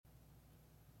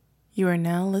You are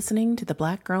now listening to the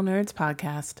Black Girl Nerds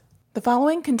podcast. The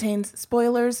following contains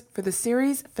spoilers for the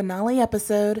series finale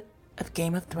episode of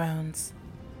Game of Thrones.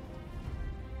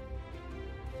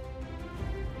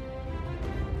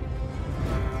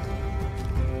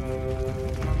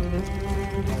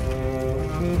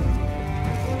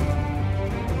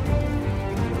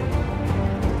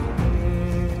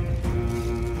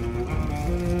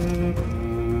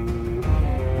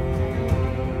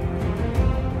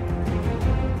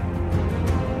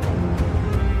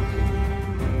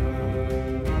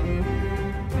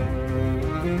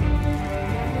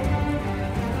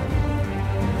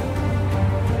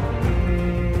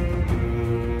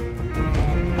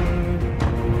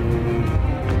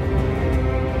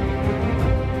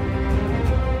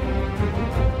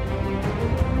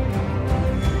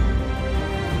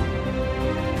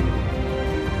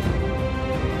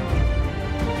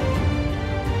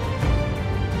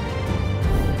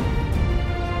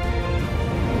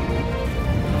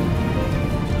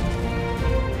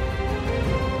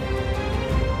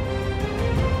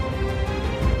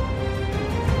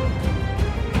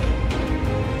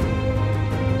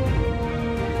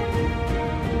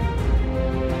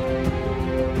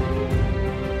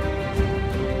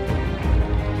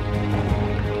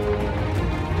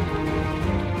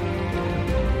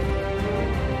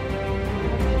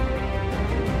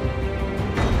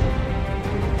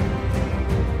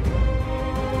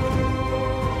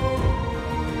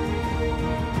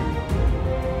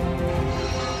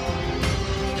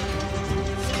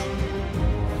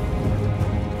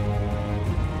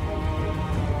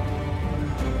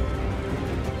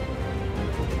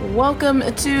 Welcome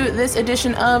to this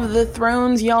edition of the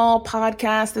Thrones Y'all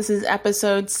podcast. This is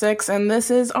episode 6, and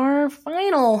this is our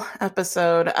final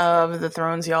episode of the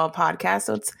Thrones Y'all podcast.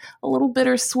 So it's a little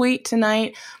bittersweet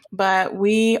tonight, but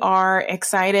we are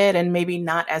excited and maybe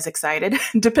not as excited,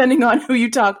 depending on who you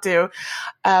talk to,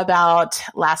 about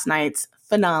last night's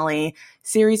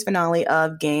series finale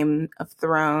of Game of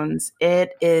Thrones.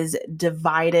 It is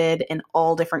divided in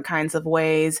all different kinds of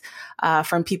ways,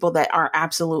 from people that are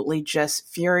absolutely just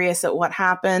furious at what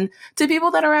happened to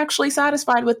people that are actually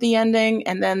satisfied with the ending.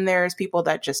 And then there's people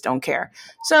that just don't care.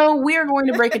 So we are going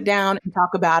to break it down and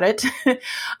talk about it.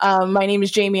 My name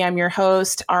is Jamie. I'm your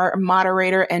host. Our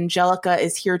moderator, Angelica,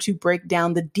 is here to break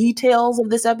down the details of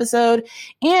this episode.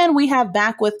 And we have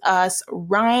back with us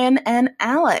Ryan and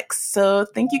Alex. So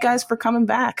thank you guys for coming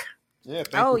back. Yeah,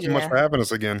 thank you so much for having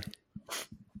us again.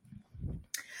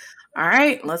 All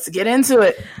right, let's get into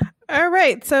it. All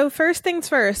right, so first things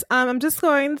first, I'm just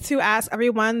going to ask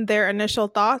everyone their initial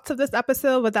thoughts of this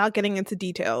episode without getting into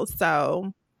details.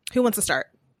 So who wants to start?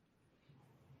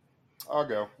 I'll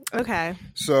go. Okay.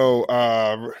 So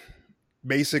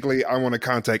basically, I want to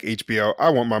contact HBO. I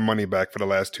want my money back for the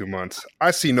last 2 months.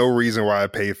 I see no reason why I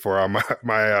paid for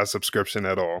my subscription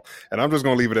at all. And I'm just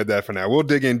going to leave it at that for now. We'll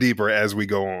dig in deeper as we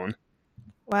go on.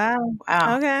 Wow.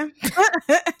 That's Okay.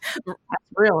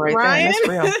 real right Ryan?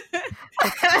 there. That's real.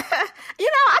 I think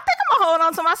I'm gonna hold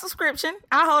on to my subscription.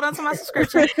 I'll hold on to my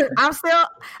subscription. I'm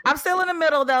still in the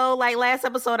middle though. Like last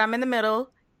episode, I'm in the middle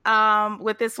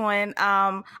with this one.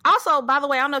 Also, by the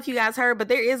way, I don't know if you guys heard, but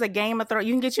there is a Game of Thrones.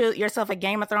 You can get yourself a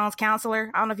Game of Thrones counselor.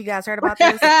 I don't know if you guys heard about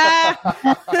this.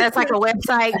 That's like a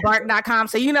website, bark.com.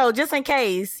 So, just in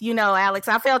case, Alex,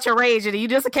 I felt your rage.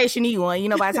 Just in case you need one,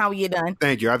 by the time we get done.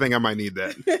 Thank you. I think I might need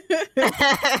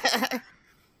that.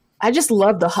 I just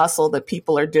love the hustle that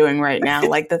people are doing right now.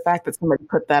 Like the fact that somebody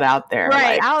put that out there.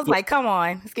 Right. I was like, come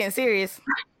on. It's getting serious.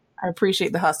 I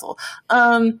appreciate the hustle.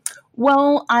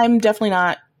 Well, I'm definitely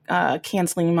not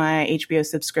canceling my HBO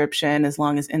subscription as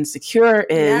long as Insecure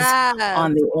is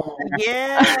on the air.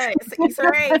 Yeah, it's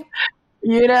great.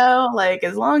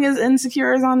 As long as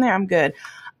Insecure is on there, I'm good.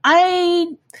 I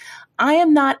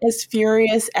am not as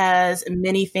furious as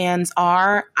many fans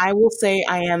are. I will say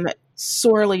I am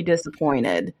sorely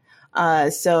disappointed.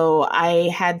 So I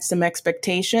had some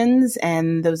expectations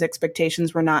and those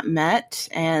expectations were not met.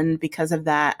 And because of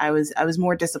that, I was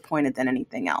more disappointed than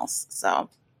anything else. So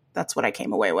that's what I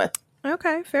came away with.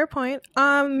 Okay, fair point.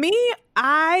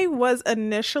 I was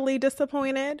initially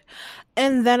disappointed,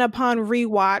 and then upon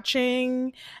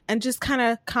rewatching and just kind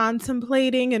of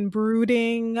contemplating and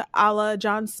brooding a la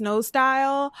Jon Snow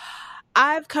style,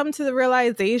 I've come to the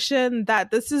realization that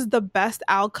this is the best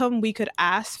outcome we could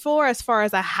ask for as far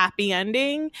as a happy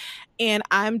ending. And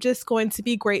I'm just going to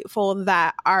be grateful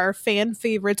that our fan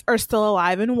favorites are still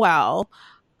alive and well.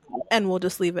 And we'll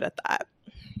just leave it at that.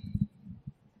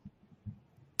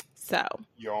 So.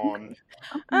 Yawn.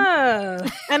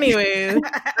 Anyways.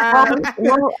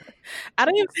 Well, I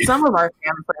don't even. some of our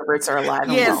fan favorites are alive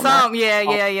and well. Some,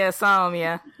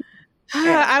 yeah.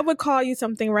 I would call you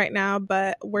something right now,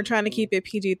 but we're trying to keep it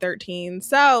PG-13.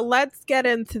 So let's get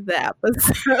into the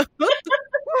episode.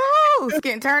 Woo, it's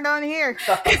getting turned on here.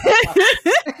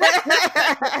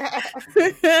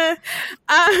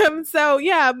 So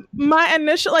yeah, my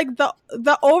initial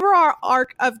the overall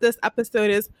arc of this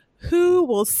episode is who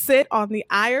will sit on the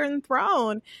Iron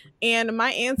Throne, and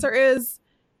my answer is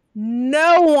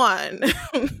no one.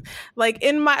 Like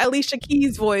in my Alicia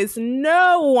Keys voice,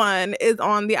 no one is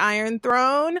on the Iron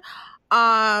Throne.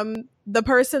 The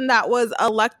person that was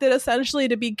elected essentially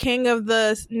to be king of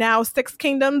the now 6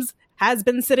 kingdoms has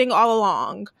been sitting all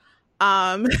along.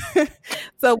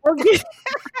 So we'll get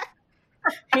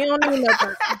he don't even know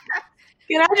person.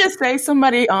 Can I just say,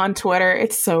 somebody on Twitter,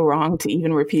 it's so wrong to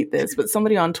even repeat this, but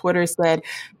somebody on Twitter said,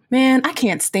 "Man, I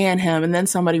can't stand him." And then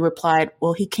somebody replied,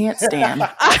 "Well, he can't stand."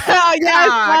 Oh, yes,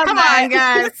 come on,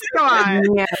 guys. Come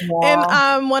on.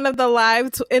 Yeah, In one of my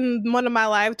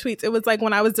live tweets, it was like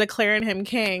when I was declaring him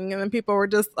king, and then people were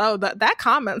just, oh, that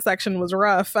comment section was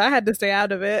rough. I had to stay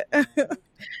out of it.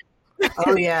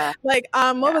 oh yeah. Like,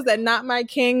 what was that? Not My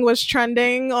King was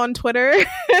trending on Twitter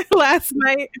last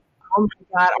night. Oh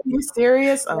my God, are you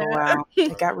serious? Oh wow,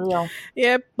 it got real.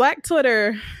 Yeah, Black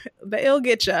Twitter, they'll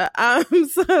get you.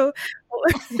 So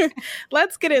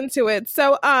let's get into it.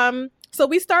 So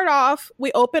we start off,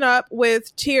 we open up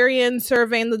with Tyrion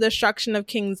surveying the destruction of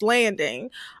King's Landing.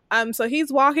 So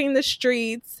he's walking the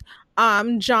streets.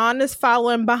 Jon is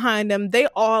following behind him. They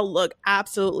all look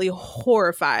absolutely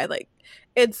horrified. Like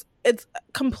it's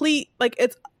complete, like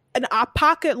it's an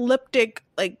apocalyptic,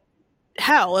 like,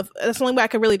 hell, if that's the only way I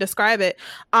could really describe it.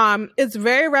 It's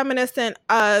very reminiscent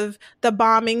of the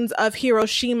bombings of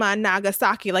Hiroshima and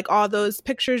Nagasaki, like all those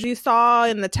pictures you saw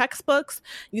in the textbooks.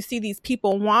 You see these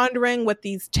people wandering with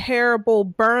these terrible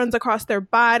burns across their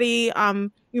body.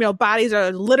 Bodies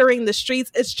are littering the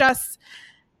streets.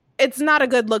 It's not a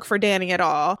good look for Dany at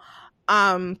all.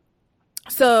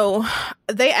 So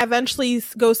they eventually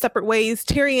go separate ways.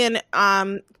 Tyrion,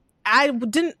 I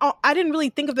didn't really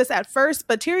think of this at first,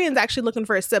 but Tyrion's actually looking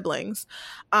for his siblings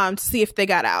to see if they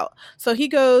got out. So he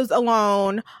goes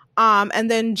alone,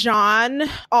 and then Jon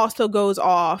also goes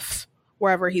off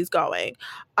wherever he's going.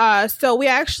 So we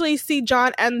actually see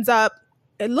Jon ends up,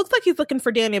 it looks like he's looking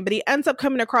for Dany, but he ends up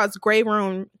coming across Grey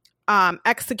Worm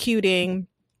executing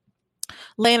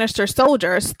Lannister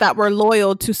soldiers that were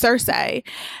loyal to Cersei.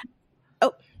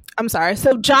 Oh, I'm sorry.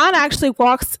 So Jon actually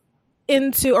runs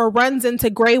into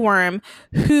Grey Worm,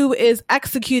 who is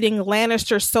executing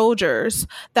Lannister soldiers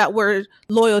that were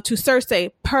loyal to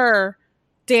Cersei per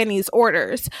Dany's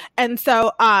orders. And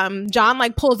so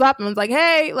Jon pulls up and was like,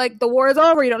 "Hey, the war is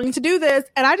over. You don't need to do this."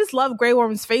 And I just love Grey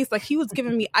Worm's face. Like, he was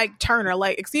giving me Ike Turner.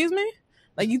 Like, excuse me?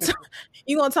 Like, you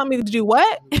gonna tell me to do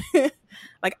what?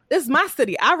 Like, this is my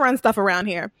city. I run stuff around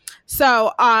here.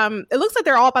 So it looks like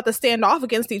they're all about to stand off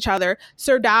against each other.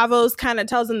 Sir Davos kind of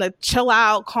tells them to chill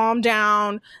out, calm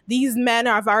down. These men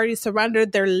have already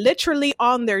surrendered. They're literally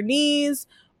on their knees.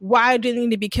 Why do they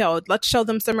need to be killed? Let's show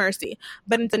them some mercy.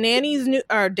 But in Daenerys'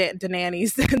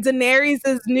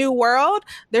 new world,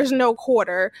 there's no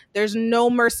quarter. There's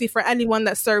no mercy for anyone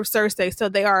that serves Cersei. So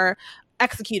they are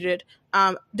executed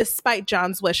despite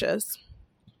Jon's wishes.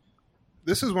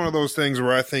 This is one of those things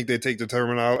where I think they take the term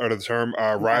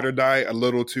ride or die a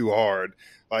little too hard.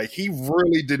 Like, he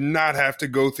really did not have to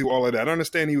go through all of that. I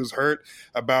understand he was hurt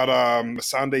about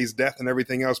Missandei's death and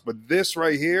everything else, but this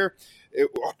right here, a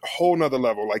whole nother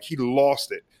level. Like, he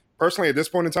lost it. Personally, at this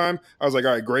point in time, I was like,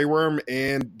 all right, Grey Worm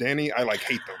and Dany, I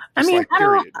hate them.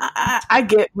 I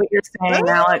get what you're saying,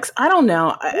 Alex. I don't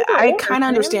know. I kind of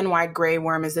understand why Grey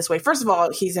Worm is this way. First of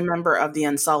all, he's a member of the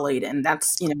Unsullied, and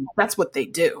that's what they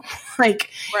do. Right.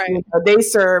 They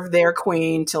serve their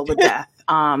queen till the death.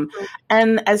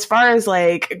 And as far as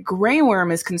Grey Worm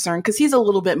is concerned, because he's a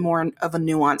little bit more of a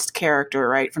nuanced character,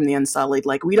 right, from the Unsullied.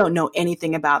 Like, we don't know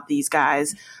anything about these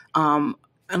guys.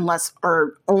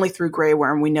 Only through Grey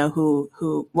Worm we know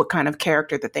what kind of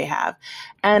character that they have.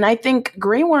 And I think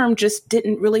Grey Worm just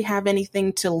didn't really have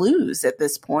anything to lose at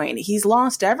this point. He's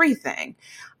lost everything.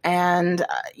 And,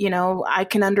 I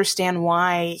can understand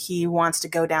why he wants to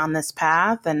go down this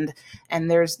path, and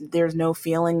there's no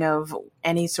feeling of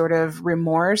any sort of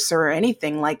remorse or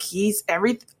anything. Like, his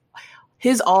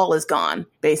all is gone,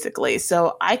 basically.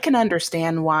 So I can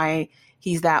understand why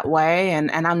he's that way, and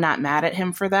I'm not mad at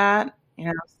him for that.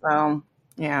 So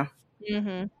yeah.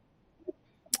 Mm-hmm.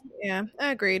 Yeah,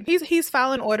 I agreed. He's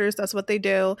following orders. That's what they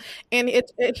do, and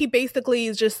he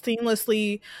basically just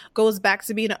seamlessly goes back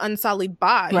to being an Unsullied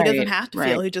bot. Right, he doesn't have to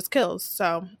feel; he just kills.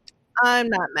 So I'm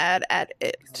not mad at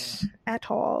it at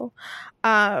all.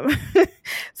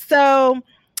 So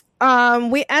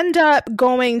we end up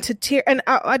going to Tyrion, and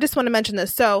I just want to mention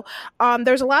this. So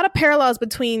there's a lot of parallels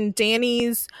between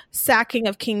Dany's sacking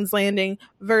of King's Landing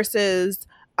versus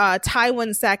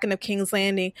Tywin's sacking of King's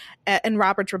Landing and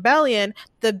Robert's rebellion.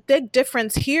 The big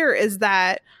difference here is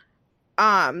that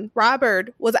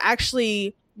Robert was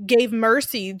actually gave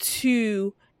mercy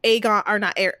to Aegon, or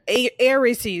not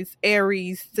Aerys's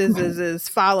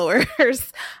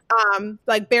followers,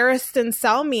 like Barristan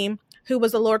Selmy, who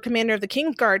was the Lord Commander of the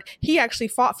Kingsguard. He actually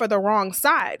fought for the wrong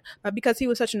side, but because he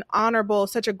was such an honorable,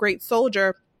 such a great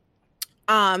soldier,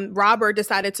 Robert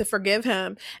decided to forgive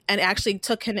him and actually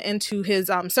took him into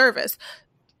his service.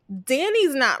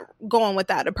 Dany's not going with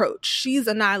that approach. She's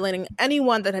annihilating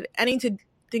anyone that had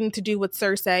anything to do with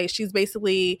Cersei. She's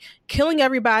basically killing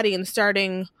everybody and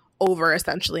starting over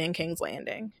essentially in King's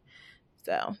Landing.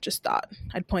 So just thought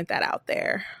I'd point that out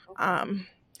there.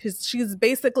 She's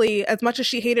basically, as much as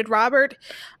she hated Robert,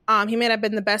 he may not have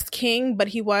been the best king, but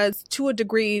he was to a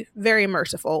degree very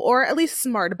merciful, or at least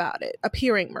smart about it,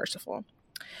 appearing merciful.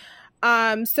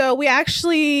 So we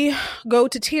actually go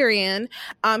to Tyrion.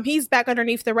 He's back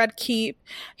underneath the Red Keep.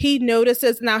 He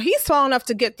notices, now he's small enough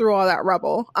to get through all that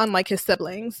rubble, unlike his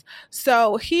siblings.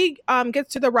 So he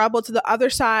gets to the rubble to the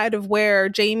other side of where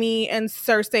Jaime and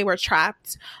Cersei were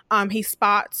trapped. He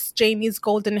spots Jaime's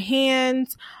golden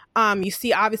hand. You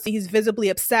see, obviously, he's visibly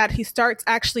upset. He starts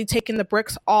actually taking the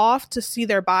bricks off to see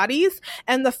their bodies.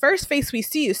 And the first face we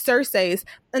see is Cersei's.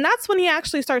 And that's when he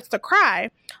actually starts to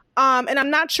cry. And I'm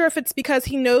not sure if it's because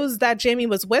he knows that Jaime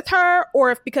was with her,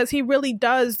 or if because he's really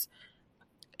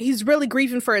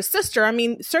grieving for his sister. I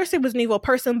mean, Cersei was an evil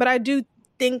person, but I do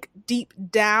think deep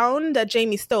down that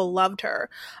Jaime still loved her.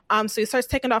 So he starts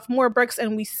taking off more bricks,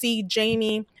 and we see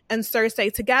Jaime and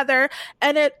Cersei together.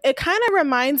 And it kind of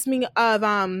reminds me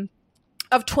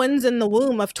of twins in the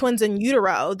womb, of twins in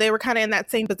utero. They were kind of in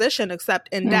that same position, except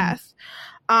in death.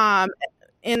 And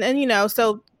you know,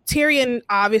 so Tyrion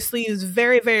obviously is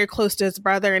very, very close to his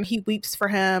brother, and he weeps for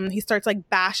him. He starts like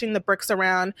bashing the bricks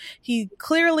around. He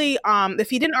clearly, if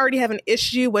he didn't already have an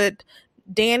issue with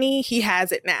Dany, he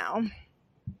has it now.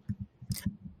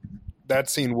 That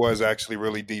scene was actually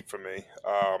really deep for me.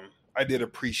 I did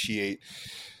appreciate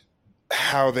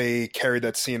how they carried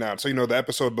that scene out. So, you know, the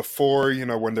episode before, you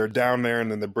know, when they're down there and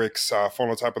then the bricks fall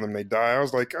on top of them, they die. I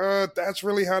was like, that's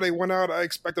really how they went out. I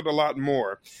expected a lot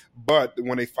more. But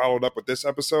when they followed up with this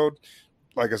episode,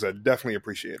 like I said, definitely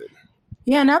appreciated.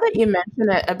 Yeah, now that you mention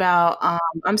it about,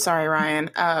 I'm sorry, Ryan.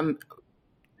 Now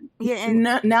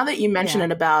that you mention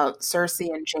it about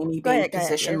Cersei and Jaime being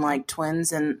positioned like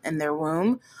twins in their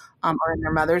womb, or in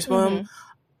their mother's womb,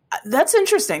 that's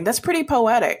interesting. That's pretty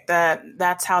poetic.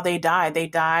 That's how they died. They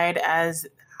died as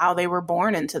how they were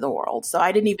born into the world. So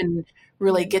I didn't even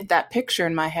really get that picture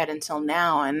in my head until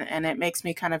now, and it makes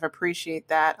me kind of appreciate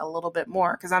that a little bit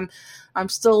more, because I'm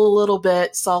still a little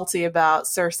bit salty about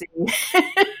Cersei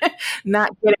not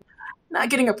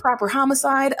getting a proper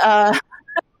homicide. But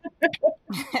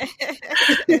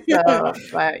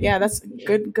yeah, that's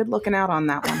good looking out on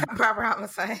that one. Proper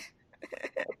homicide.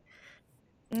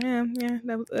 Yeah,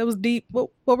 that was deep. What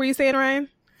were you saying, Ryan?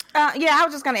 Yeah, I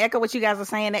was just going to echo what you guys were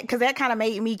saying, because that kind of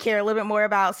made me care a little bit more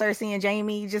about Cersei and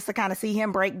Jaime, just to kind of see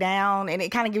him break down, and it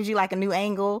kind of gives you like a new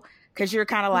angle, because you're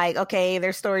kind of like, okay,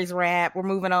 their story's wrapped, we're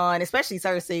moving on, especially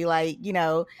Cersei, like, you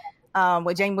know,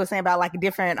 what Jaime was saying about like a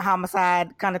different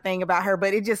homicide kind of thing about her,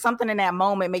 but it just something in that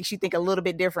moment makes you think a little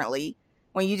bit differently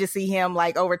when you just see him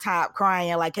like over top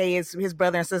crying, like, hey, his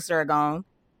brother and sister are gone.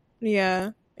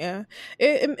 Yeah.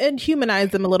 It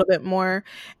humanized them a little bit more,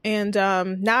 and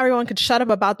now everyone could shut up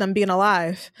about them being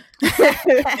alive.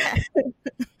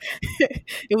 It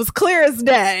was clear as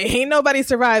day. Ain't nobody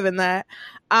surviving that.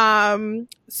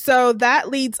 So that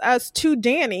leads us to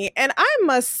Dany, and I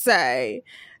must say,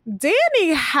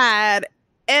 Dany had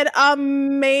an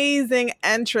amazing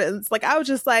entrance. Like, I was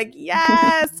just like,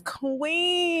 yes,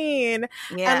 queen.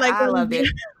 Yeah, and like, I loved it.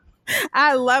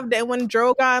 I loved it when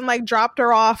Drogon like dropped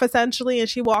her off essentially, and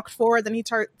she walked forward. Then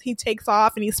he takes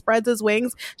off and he spreads his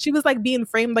wings. She was like being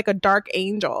framed like a dark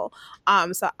angel.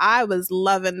 So I was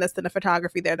loving the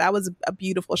cinematography there. That was a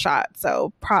beautiful shot.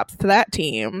 So props to that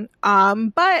team.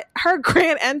 But her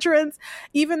grand entrance,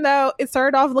 even though it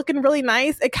started off looking really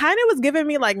nice, it kind of was giving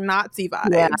me like Nazi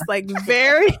vibes, like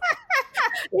very.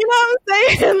 You know what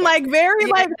I'm saying? Like very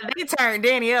like they turned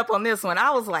Dany up on this one.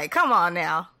 I was like, come on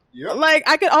now. Yep. Like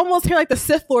I could almost hear like the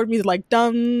Sith Lord music, like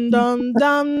dum dum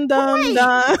dum dum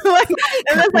dum, like,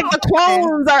 and it's like the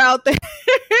clones are out there.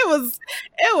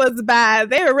 It was bad.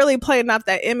 They were really playing up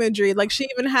that imagery. Like she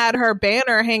even had her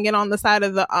banner hanging on the side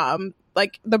of the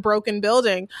like the broken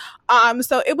building.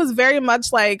 So it was very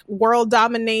much like world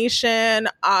domination.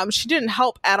 She didn't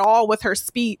help at all with her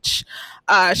speech.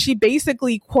 She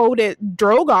basically quoted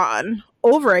Drogon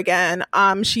over again.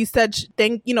 She said,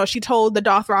 she told the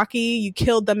Dothraki, you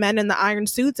killed the men in the iron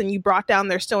suits and you brought down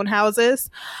their stone houses.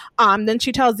 Then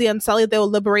she tells the Unsullied they will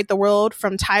liberate the world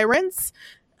from tyrants.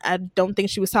 I don't think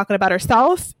she was talking about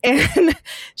herself. And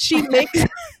she makes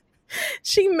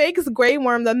Grey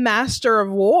Worm the master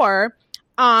of war.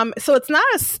 So it's not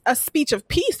a speech of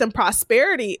peace and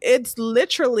prosperity. It's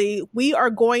literally, we are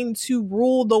going to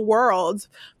rule the world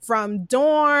from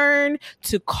Dorne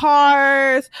to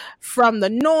Karth, from the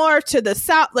north to the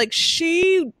south. Like,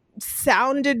 she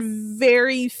sounded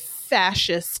very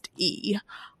fascist-y.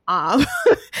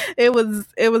 It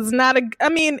was not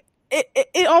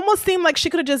it almost seemed like she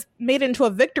could have just made it into a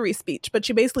victory speech, but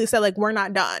she basically said, like, we're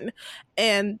not done.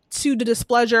 And to the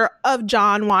displeasure of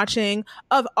Jon watching,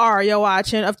 of Arya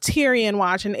watching, of Tyrion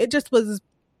watching, it just was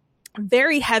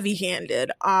very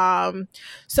heavy-handed.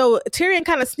 So Tyrion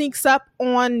kind of sneaks up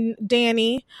on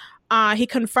Dany. He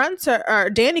confronts her, or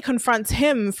Dany confronts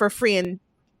him for freeing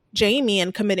Jaime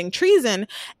and committing treason.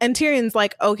 And Tyrion's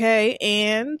like, okay,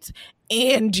 and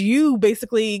you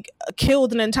basically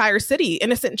killed an entire city,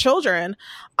 innocent children.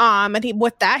 And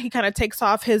he kind of takes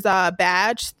off his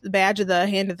badge, the badge of the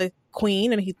Hand of the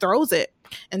Queen, and he throws it.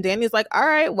 And Dany's like, all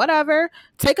right, whatever,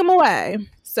 take him away.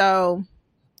 So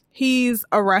he's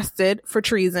arrested for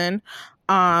treason,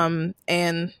 and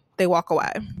they walk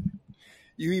away.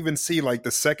 You even see, like, the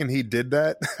second he did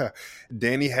that,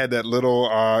 Dany had that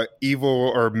little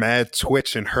evil or mad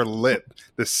twitch in her lip.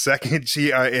 The second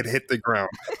it hit the ground,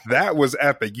 that was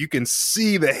epic. You can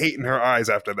see the hate in her eyes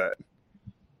after that.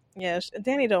 Yeah,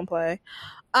 Dany don't play.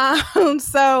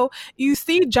 So you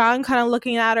see Jon kind of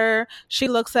looking at her. She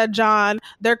looks at Jon.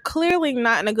 They're clearly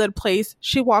not in a good place.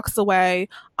 She walks away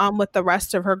with the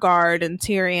rest of her guard and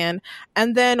Tyrion.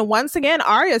 And then once again,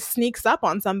 Arya sneaks up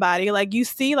on somebody. Like, you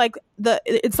see, like,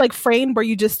 it's like framed where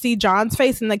you just see Jon's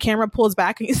face and the camera pulls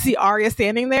back and you see Arya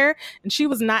standing there, and she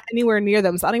was not anywhere near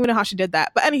them. So I don't even know how she did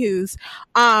that. But anywho's,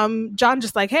 Jon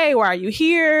just like, hey, why are you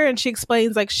here? And she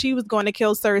explains, like, she was going to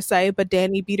kill Cersei, but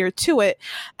Dany beat her to it.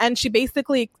 And she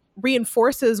basically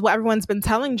reinforces what everyone's been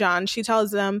telling Jon. She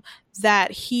tells them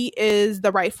that he is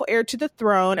the rightful heir to the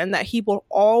throne and that he will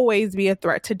always be a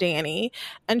threat to Dany.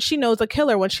 And she knows a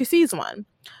killer when she sees one.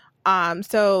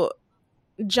 So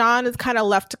Jon is kind of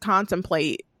left to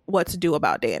contemplate what to do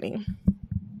about Dany.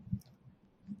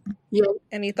 Yeah.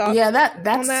 Any thoughts?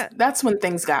 Yeah, that's when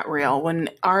things got real. When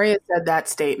Arya said that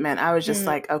statement, I was just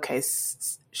like, okay,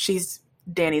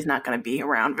 Dany's not going to be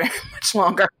around very much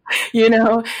longer.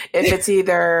 If it's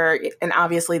either, and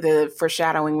obviously the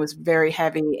foreshadowing was very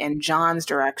heavy in Jon's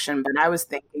direction, but I was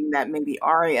thinking that maybe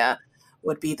Arya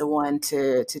would be the one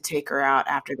to take her out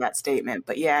after that statement.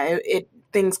 But yeah,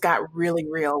 things got really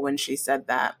real when she said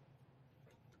that.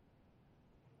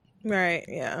 Right.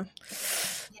 Yeah.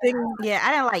 Yeah,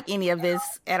 I didn't like any of this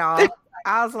at all.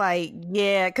 I was like,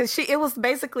 yeah, because it was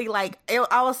basically like,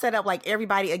 I was set up like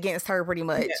everybody against her pretty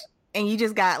much. Yeah. And you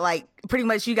just got like, pretty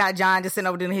much you got Jon just sitting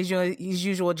over doing his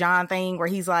usual Jon thing where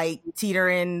he's like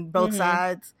teetering both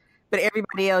sides. But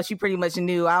everybody else, you pretty much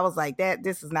knew. I was like,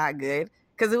 this is not good.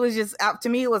 Because it was just, to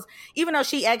me, it was, even though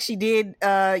she actually did,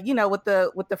 with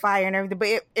the fire and everything, but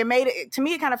it made it, to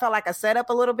me, it kind of felt like a setup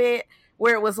a little bit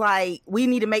where it was like, we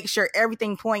need to make sure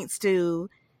everything points to,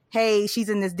 hey, she's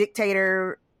in this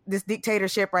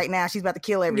dictatorship right now. She's about to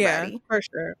kill everybody. Yeah, for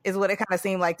sure. Is what it kind of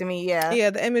seemed like to me. Yeah.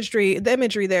 Yeah. The imagery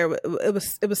there, it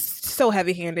was so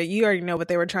heavy handed. You already know what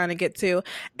they were trying to get to.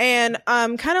 And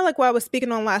kind of like what I was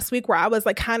speaking on last week, where I was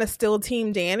like kind of still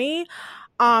team Dany.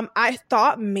 I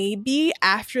thought maybe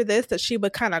after this that she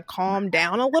would kind of calm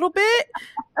down a little bit.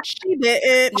 She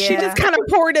didn't. Yeah. She just kind of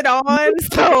poured it on.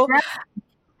 So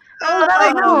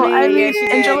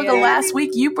Angelica, last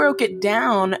week you broke it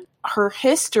down, her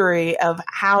history of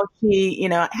how she,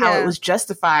 how it was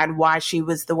justified, why she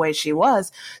was the way she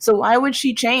was. So why would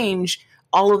she change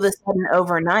all of a sudden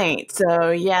overnight? So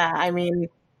yeah, I mean,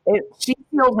 she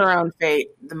sealed her own fate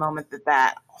the moment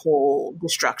that whole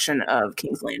destruction of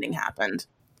King's Landing happened.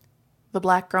 The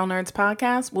Black Girl Nerds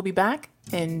podcast will be back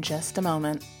in just a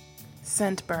moment.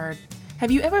 Scentbird. Have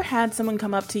you ever had someone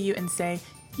come up to you and say,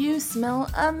 "You smell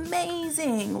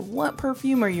amazing. What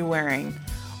perfume are you wearing?"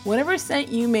 Whatever scent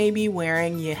you may be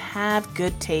wearing, you have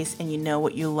good taste and you know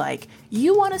what you like.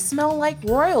 You want to smell like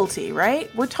royalty,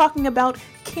 right? We're talking about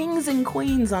kings and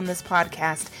queens on this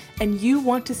podcast, and you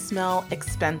want to smell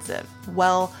expensive.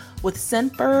 Well, with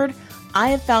Scentbird, I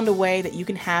have found a way that you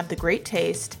can have the great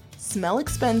taste, smell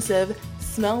expensive,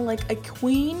 smell like a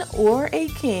queen or a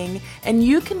king, and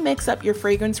you can mix up your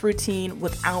fragrance routine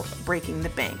without breaking the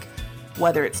bank.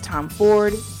 Whether it's Tom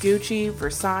Ford, Gucci,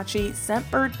 Versace,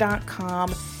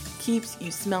 Scentbird.com keeps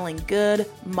you smelling good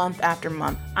month after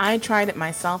month. I tried it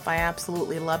myself. I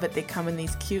absolutely love it. They come in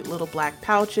these cute little black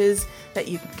pouches that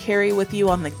you can carry with you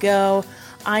on the go.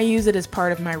 I use it as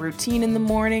part of my routine in the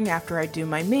morning. After I do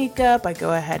my makeup, I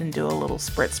go ahead and do a little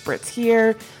spritz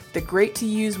here. They're great to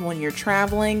use when you're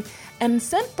traveling. And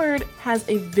Scentbird has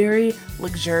a very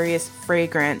luxurious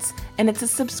fragrance, and it's a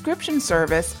subscription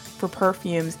service for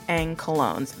perfumes and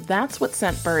colognes. That's what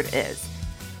Scentbird is.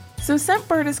 So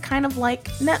Scentbird is kind of like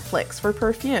Netflix for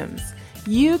perfumes.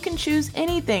 You can choose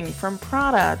anything from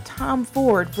Prada, Tom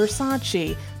Ford,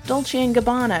 Versace, Dolce &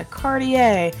 Gabbana,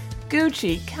 Cartier,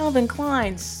 Gucci, Calvin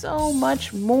Klein, so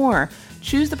much more.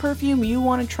 Choose the perfume you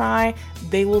want to try.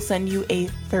 They will send you a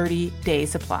 30-day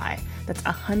supply. That's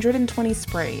 120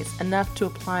 sprays, enough to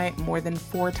apply more than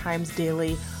 4 times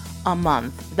daily a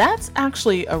month. That's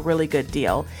actually a really good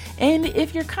deal. And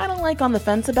if you're kind of like on the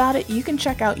fence about it, you can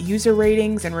check out user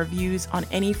ratings and reviews on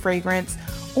any fragrance,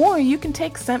 or you can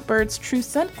take Scentbird's True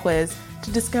Scent Quiz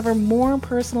to discover more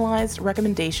personalized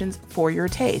recommendations for your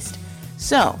taste.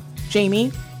 So,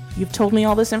 Jamie, you've told me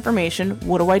all this information.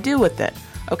 What do I do with it?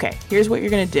 Okay, here's what you're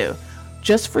going to do.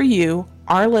 Just for you,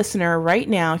 our listener right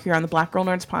now here on the Black Girl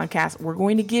Nerds podcast, we're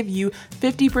going to give you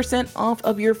 50% off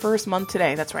of your first month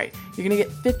today. That's right. You're going to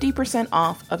get 50%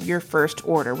 off of your first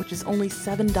order, which is only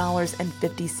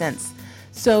 $7.50.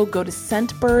 So go to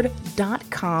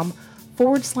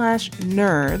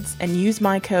scentbird.com/nerds and use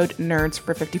my code nerds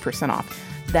for 50% off.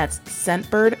 That's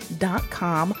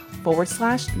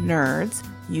scentbird.com/nerds.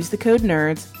 Use the code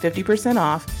nerds, 50%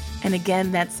 off. And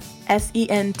again, that's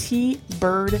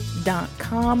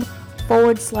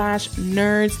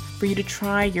scentbird.com/nerds for you to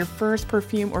try your first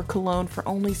perfume or cologne for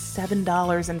only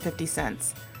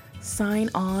 $7.50. Sign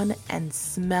on and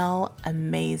smell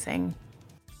amazing.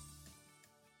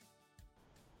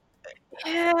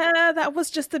 Yeah, that was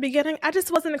just the beginning. I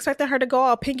just wasn't expecting her to go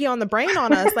all pinky on the brain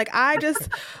on us. Like, I just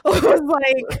was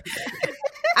like,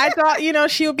 I thought,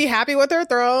 she would be happy with her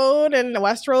throne and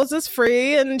Westeros is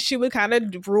free and she would kind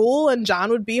of rule and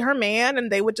Jon would be her man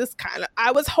and they would just kind of,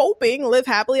 I was hoping, live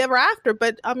happily ever after.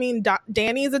 But I mean,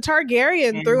 Dany is a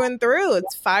Targaryen through and through.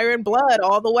 It's fire and blood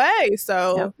all the way.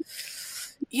 So... Yep.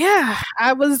 Yeah,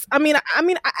 at the end of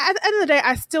the day,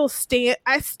 I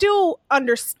still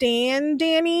understand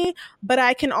Dany, but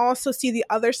I can also see the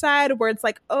other side where it's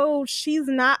like, oh, she's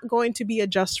not going to be a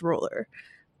just ruler.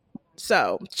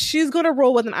 So she's going to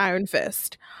rule with an iron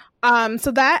fist.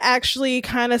 So that actually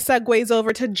kind of segues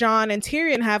over to Jon and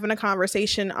Tyrion having a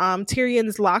conversation.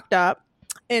 Tyrion's locked up.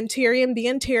 And Tyrion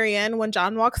being Tyrion, when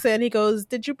Jon walks in, he goes,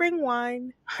 "Did you bring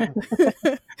wine?" I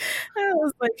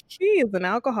was like, he is an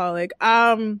alcoholic.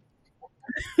 So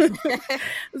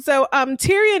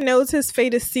Tyrion knows his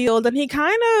fate is sealed, and he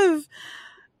kind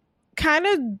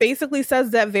of basically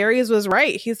says that Varys was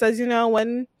right. He says,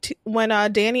 when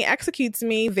Dany executes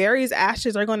me, Varys'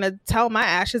 ashes are going to tell my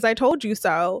ashes, "I told you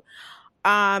so."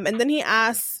 And then he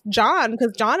asks Jon,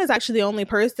 because Jon is actually the only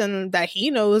person that he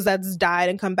knows that's died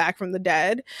and come back from the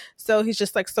dead. So he's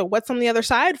just like, "So what's on the other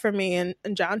side for me?" And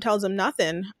Jon tells him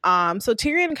nothing. So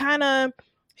Tyrion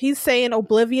he's saying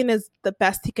oblivion is the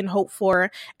best he can hope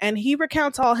for. And he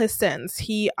recounts all his sins.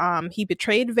 He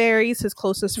betrayed Varys, his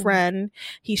closest friend.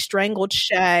 He strangled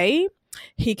Shae.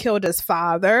 He killed his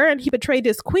father and he betrayed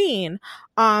his queen.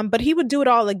 But he would do it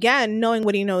all again, knowing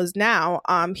what he knows now.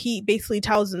 He basically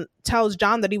tells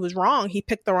Jon that he was wrong. He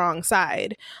picked the wrong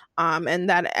side. And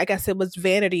that I guess it was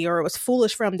vanity, or it was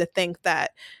foolish for him to think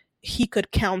that he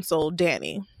could counsel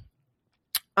Dany.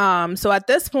 So at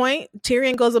this point,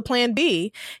 Tyrion goes to plan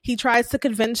B. He tries to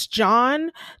convince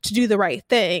Jon to do the right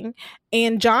thing.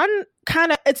 And Jon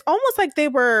it's almost like they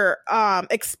were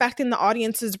expecting the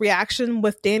audience's reaction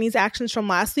with Dany's actions from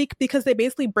last week, because they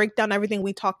basically break down everything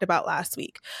we talked about last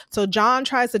week. So Jon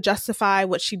tries to justify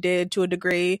what she did to a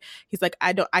degree. He's like,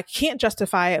 I can't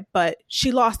justify it, but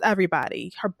she lost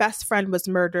everybody. Her best friend was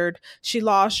murdered. She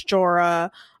lost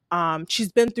Jorah.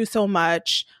 She's been through so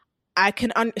much.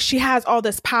 She has all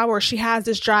this power. She has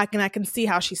this dragon. I can see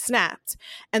how she snapped.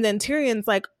 And then Tyrion's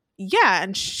like, yeah,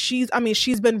 and she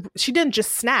didn't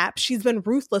just snap. She's been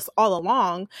ruthless all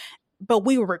along, but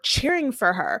we were cheering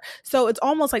for her. So it's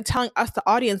almost like telling us, the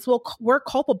audience, well, we're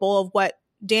culpable of what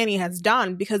Dany has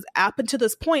done, because up until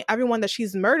this point, everyone that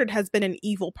she's murdered has been an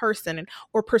evil person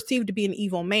or perceived to be an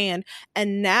evil man.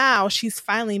 And now she's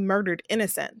finally murdered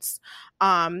innocents,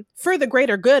 for the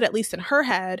greater good, at least in her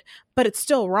head, but it's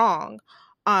still wrong.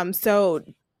 So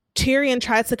Tyrion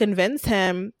tries to convince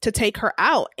him to take her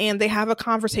out, and they have a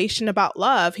conversation about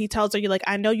love. He tells her, "You like,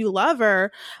 I know you love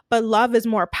her, but love is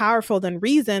more powerful than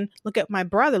reason. Look at my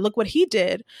brother. Look what he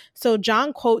did." So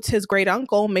Jon quotes his great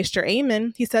uncle, Maester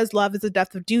Aemon. He says, "Love is the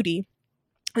death of duty."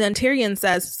 And then Tyrion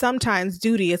says, "Sometimes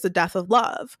duty is the death of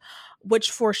love,"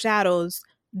 which foreshadows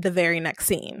the very next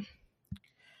scene.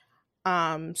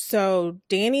 So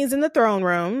Dany's in the throne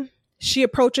room. She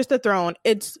approaches the throne.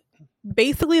 It's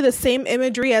basically the same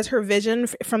imagery as her vision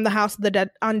from the House of the Dead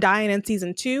Undying in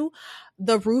season 2.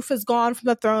 The roof is gone from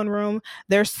the throne room.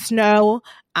 There's snow,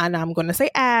 and I'm going to say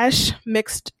ash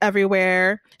mixed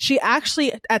everywhere. She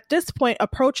actually, at this point,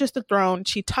 approaches the throne.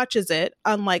 She touches it,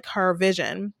 unlike her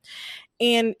vision.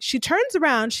 And she turns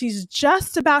around. She's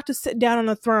just about to sit down on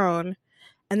the throne,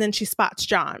 and then she spots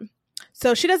Jon.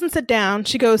 So she doesn't sit down.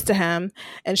 She goes to him,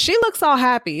 and she looks all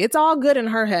happy. It's all good in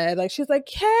her head. Like, she's like,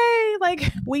 "Hey,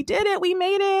 like, we did it. We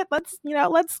made it. Let's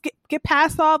get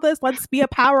past all this. Let's be a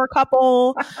power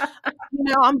couple.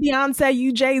 I'm Beyonce,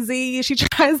 you Jay-Z." She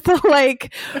tries to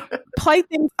like play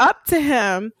things up to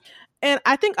him. And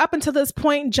I think up until this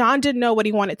point, Jon didn't know what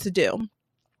he wanted to do.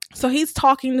 So he's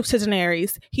talking to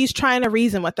Daenerys. He's trying to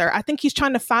reason with her. I think he's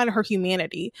trying to find her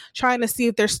humanity, trying to see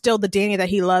if there's still the Dany that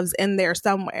he loves in there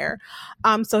somewhere.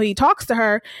 So he talks to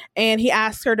her, and he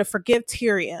asks her to forgive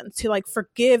Tyrion, to like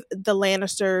forgive the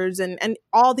Lannisters and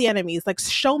all the enemies, like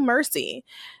show mercy.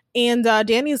 And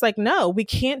Dany's like, "No, we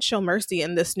can't show mercy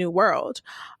in this new world."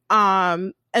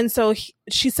 And so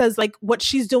she says like what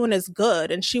she's doing is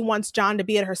good, and she wants Jon to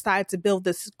be at her side to build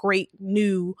this great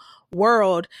new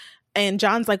world. And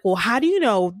Jon's like, "Well, how do you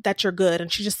know that you're good?"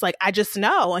 And she's just like, "I just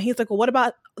know." And he's like, "Well, what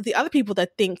about the other people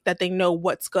that think that they know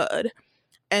what's good?"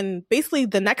 And basically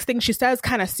the next thing she says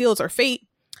kind of seals her fate.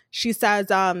 She says,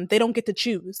 they don't get to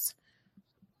choose.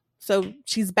 So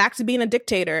she's back to being a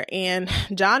dictator, and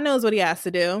Jon knows what he has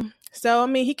to do. So, I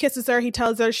mean, he kisses her. He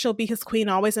tells her she'll be his queen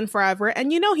always and forever.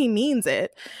 And he means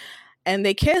it. And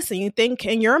they kiss, and you think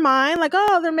in your mind, like,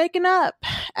 oh, they're making up.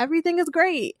 Everything is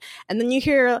great. And then you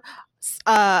hear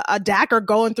a dagger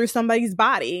going through somebody's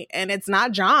body, and it's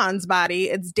not Jon's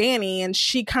body, it's Dany. And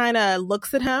she kind of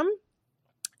looks at him,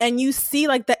 and you see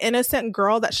like the innocent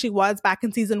girl that she was back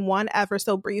in season 1 ever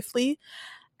so briefly.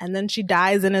 And then she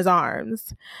dies in his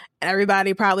arms. And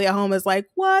everybody probably at home is like,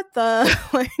 what the,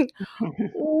 like,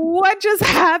 what just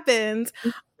happened?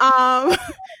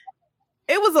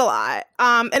 It was a lot.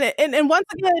 And once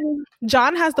again,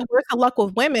 Jon has the worst of luck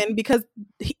with women, because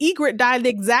Ygritte died the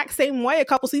exact same way a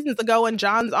couple seasons ago in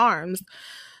Jon's arms.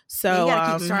 So you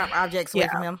gotta keep sharp objects away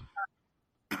from him.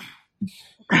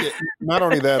 Yeah, not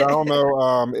only that, I don't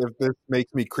know if this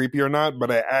makes me creepy or not, but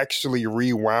I actually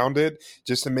rewound it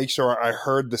just to make sure I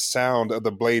heard the sound of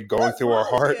the blade going through her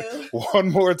heart one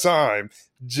more time,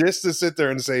 just to sit there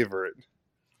and savor it.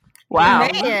 Wow.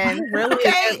 Man, really?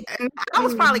 Okay. I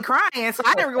was probably crying, so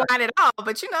I didn't rewind it all,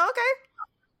 but okay.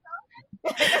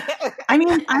 I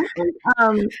mean, I think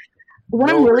what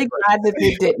I'm really glad that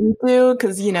they didn't do,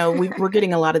 because, we're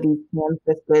getting a lot of these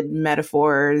hand-fisted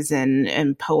metaphors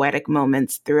and poetic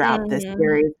moments throughout this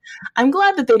series. I'm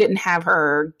glad that they didn't have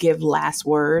her give last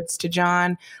words to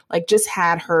Jon, like just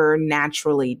had her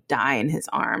naturally die in his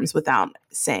arms without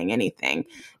saying anything.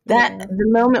 That the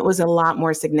moment was a lot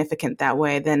more significant that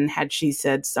way than had she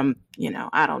said some,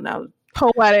 I don't know,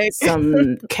 poetic,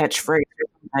 some catchphrase or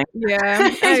something.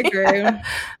 Yeah, I agree.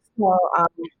 So,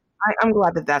 I'm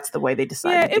glad that that's the way they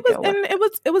decided to go. And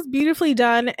it was beautifully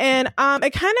done, and it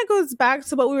kind of goes back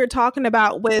to what we were talking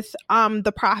about with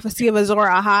the prophecy of Azor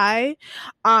Ahai,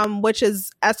 which is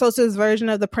Essos's version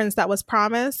of the prince that was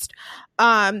promised.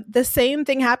 The same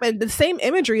thing happened. The same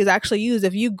imagery is actually used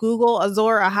if you Google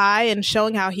Azor Ahai and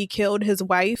showing how he killed his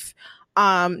wife,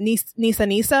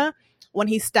 Nisa, when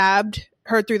he stabbed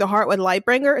her through the heart with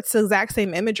Lightbringer. It's the exact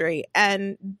same imagery,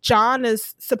 and Jon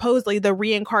is supposedly the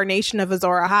reincarnation of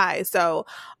Azor Ahai. So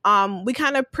we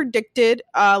kind of predicted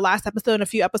last episode and a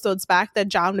few episodes back that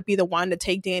Jon would be the one to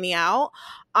take Dany out,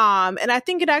 and I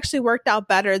think it actually worked out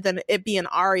better than it being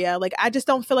Arya. Like, I just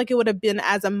don't feel like it would have been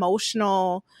as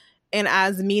emotional and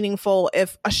as meaningful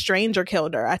if a stranger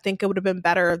killed her. I think it would have been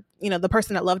better, the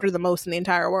person that loved her the most in the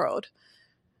entire world.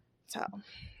 So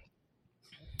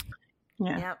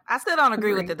yeah, I still don't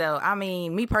agree with it though. I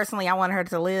mean, me personally, I want her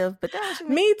to live, but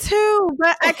me too.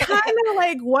 But I kind of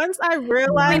like, once I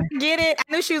realized, I get it.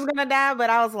 I knew she was gonna die,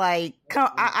 but I was like,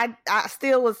 I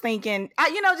still was thinking,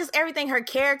 just everything her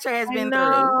character has been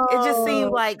through. It just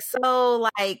seemed like so,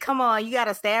 like, come on, you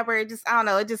gotta stab her. It just, I don't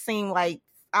know. It just seemed like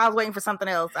I was waiting for something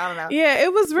else. I don't know. Yeah,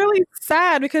 it was really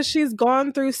sad because she's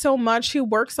gone through so much. She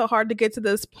worked so hard to get to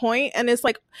this point, and it's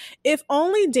like, if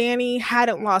only Dani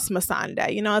hadn't lost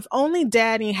Missandei, if only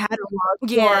Dani hadn't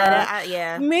lost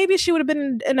Jorah, maybe she would have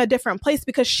been in a different place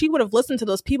because she would have listened to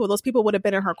those people. Those people would have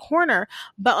been in her corner.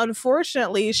 But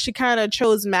unfortunately, she kind of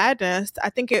chose madness. I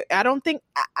don't think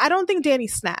Dani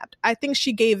snapped. I think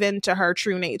she gave in to her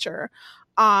true nature.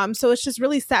 So it's just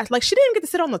really sad. Like, she didn't get to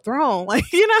sit on the throne. Like,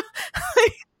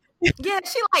 yeah,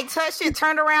 she like touched it,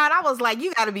 turned around. I was like,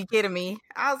 you gotta be kidding me.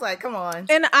 I was like, come on.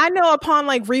 And I know upon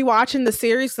like rewatching the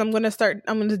series, I'm going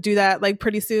to do that like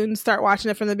pretty soon, start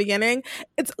watching it from the beginning.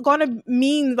 It's going to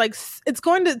mean like, it's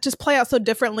going to just play out so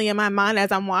differently in my mind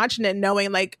as I'm watching it,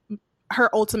 knowing like her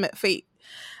ultimate fate.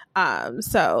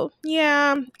 So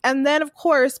yeah. And then of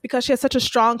course, because she has such a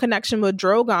strong connection with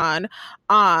Drogon,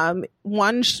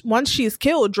 once she's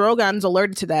killed, Drogon's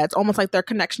alerted to that. It's almost like their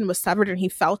connection was severed and he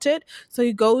felt it. So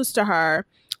he goes to her.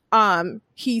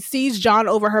 He sees Jon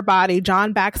over her body.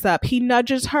 Jon backs up. He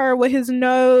nudges her with his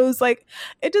nose. Like,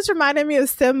 it just reminded me of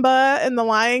Simba in The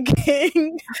Lion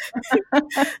King. And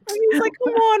he's like,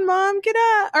 come on, Mom, get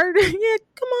up. Or, yeah,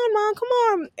 come on, Mom, come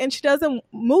on. And she doesn't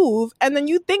move. And then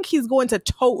you think he's going to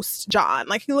toast Jon.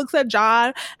 Like, he looks at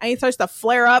Jon and he starts to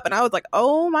flare up. And I was like,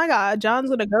 oh my God, Jon's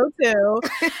going to go too.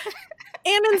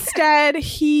 And instead,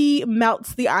 he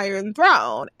melts the Iron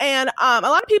Throne. And a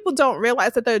lot of people don't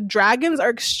realize that the dragons are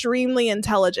extremely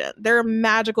intelligent. They're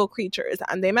magical creatures.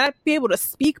 And they might be able to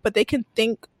speak, but they can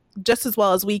think just as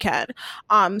well as we can.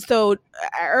 So,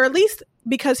 or at least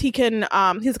because he can,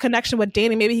 his connection with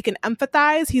Dani, maybe he can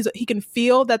empathize. He can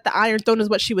feel that the Iron Throne is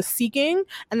what she was seeking.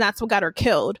 And that's what got her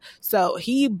killed. So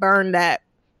he burned that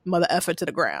mother effer to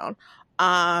the ground.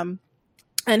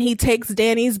 And he takes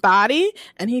Dani's body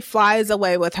and he flies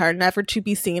away with her, never to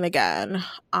be seen again.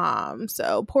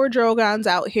 So poor Drogon's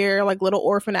out here like little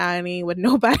orphan Annie with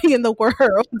nobody in the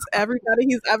world. Everybody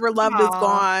he's ever loved is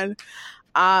gone.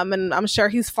 And I'm sure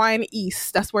he's flying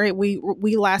east. That's where we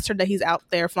last heard that he's out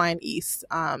there flying east.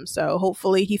 So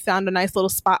hopefully he found a nice little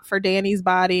spot for Dani's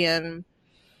body, and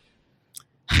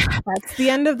that's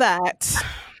the end of that.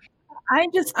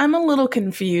 I'm a little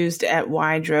confused at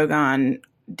why Drogon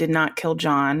did not kill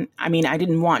Jon. I mean, I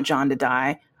didn't want Jon to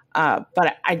die,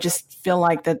 but I just feel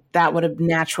like that would have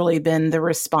naturally been the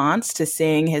response to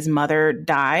seeing his mother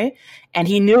die, and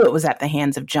he knew it was at the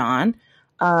hands of Jon.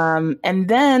 And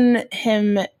then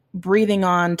him breathing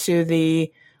on to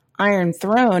the Iron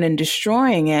Throne and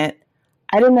destroying it,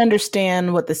 I didn't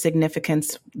understand what the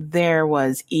significance there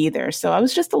was either. So I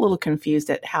was just a little confused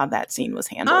at how that scene was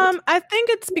handled. I think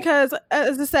it's because,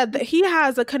 as I said, that he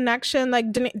has a connection.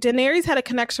 Like Daenerys had a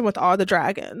connection with all the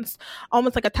dragons,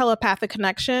 almost like a telepathic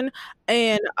connection.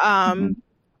 And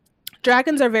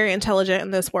dragons are very intelligent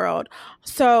in this world.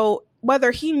 So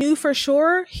whether he knew for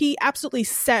sure, he absolutely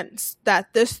sensed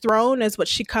that this throne is what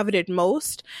she coveted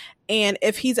most. And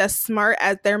if he's as smart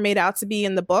as they're made out to be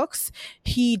in the books,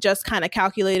 he just kind of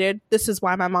calculated, this is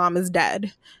why my mom is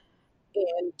dead.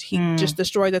 And he just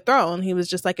destroyed the throne. He was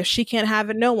just like, if she can't have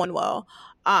it, no one will.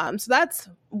 So that's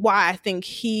why I think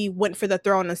he went for the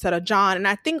throne instead of Jon. And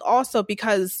I think also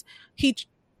because he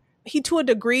to a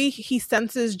degree, he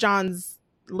senses Jon's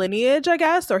lineage, I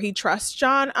guess, or he trusts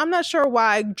Jon. I'm not sure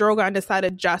why Drogon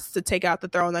decided just to take out the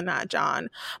throne and not Jon,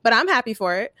 but I'm happy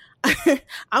for it.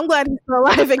 I'm glad he's still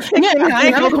alive and kicking. I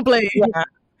ain't gonna complain.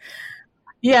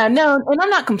 Yeah, no, and I'm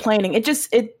not complaining. It just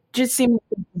seemed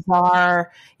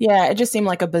bizarre. Yeah, it just seemed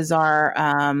like a bizarre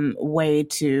way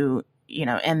to,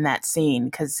 end that scene,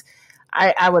 because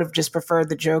I would have just preferred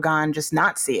the Drogon just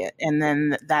not see it, and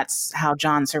then that's how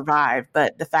Jon survived.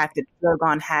 But the fact that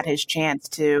Drogon had his chance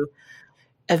to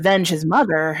avenge his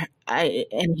mother,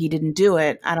 and he didn't do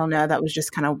it, I don't know. That was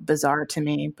just kind of bizarre to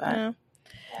me. But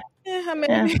yeah,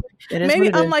 maybe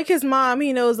unlike his mom,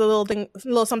 he knows a little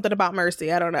something about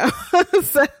mercy. I don't know.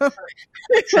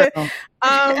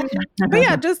 But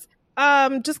yeah, just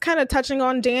kind of touching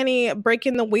on Dani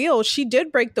breaking the wheel. She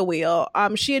did break the wheel.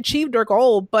 She achieved her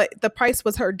goal, but the price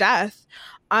was her death.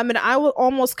 And I would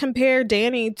almost compare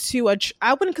Dani to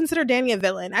I wouldn't consider Dani a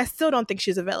villain. I still don't think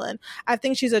she's a villain. I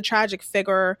think she's a tragic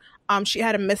figure. She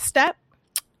had a misstep.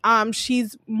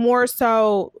 She's more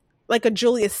so like a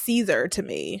Julius Caesar to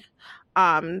me.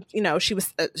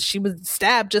 She was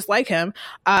stabbed just like him.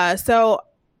 So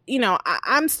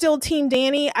I'm still team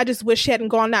Dani. I just wish she hadn't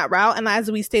gone that route. And as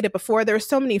we stated before, there are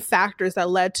so many factors that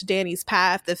led to Dani's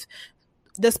path. If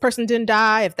this person didn't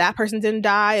die, if that person didn't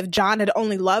die, if Jon had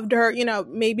only loved her,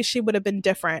 maybe she would have been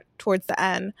different towards the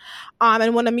end.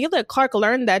 And when Emilia Clarke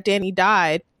learned that Dani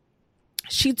died,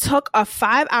 she took a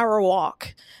 5-hour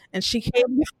walk and she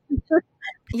came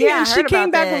Yeah, and I she heard came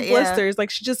about back that. with Yeah. blisters. Like,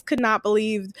 she just could not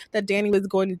believe that Danny was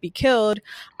going to be killed.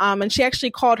 And she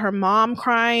actually called her mom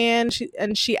crying.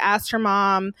 She asked her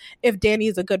mom if Danny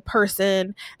is a good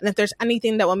person and if there's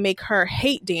anything that will make her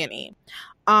hate Danny.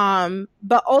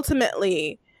 But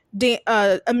ultimately,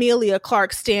 Emilia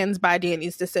Clarke stands by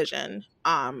Danny's decision.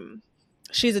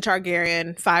 She's a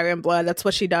Targaryen, fire and blood. That's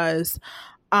what she does.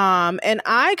 And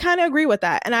I kind of agree with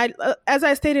that. And as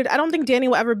I stated, I don't think Danny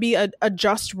will ever be a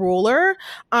just ruler.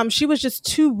 She was just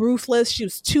too ruthless. She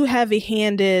was too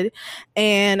heavy-handed,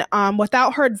 and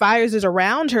without her advisors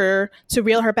around her to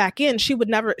reel her back in, she was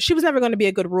never going to be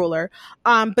a good ruler.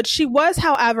 But she was,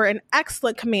 however, an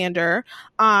excellent commander.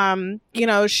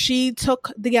 She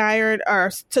took the Iron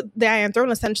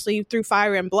Throne essentially through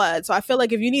fire and blood. So I feel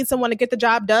like if you need someone to get the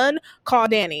job done, call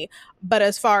Danny. But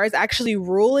as far as actually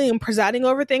ruling and presiding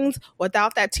over things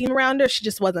without that team around her, she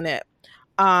just wasn't it.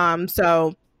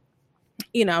 So,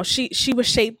 she was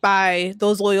shaped by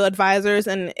those loyal advisors,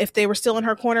 and if they were still in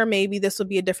her corner, maybe this would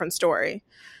be a different story.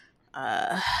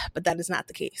 But that is not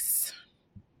the case.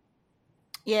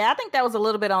 Yeah, I think that was a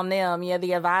little bit on them. Yeah,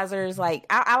 the advisors. Like,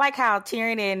 I like how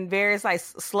Tyrion and Varys like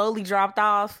slowly dropped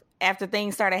off after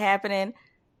things started happening.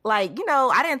 Like,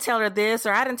 I didn't tell her this,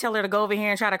 or I didn't tell her to go over here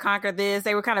and try to conquer this.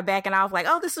 They were kind of backing off like,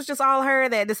 oh, this was just all her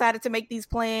that decided to make these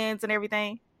plans and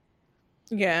everything.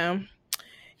 Yeah.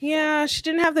 Yeah, she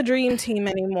didn't have the dream team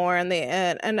anymore.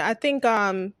 And I think,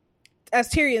 as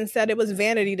Tyrion said, it was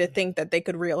vanity to think that they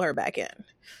could reel her back in.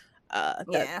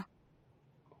 Yeah.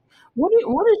 What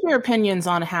is your opinions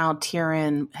on how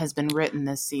Tyrion has been written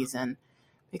this season?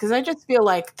 Because I just feel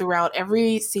like throughout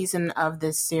every season of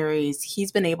this series,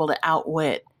 he's been able to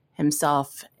outwit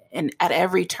himself at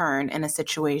every turn in a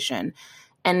situation.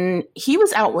 And he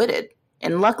was outwitted.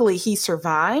 And luckily he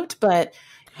survived, but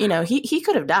he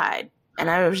could have died. And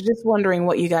I was just wondering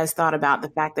what you guys thought about the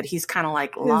fact that he's kind of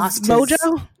like lost his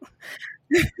mojo.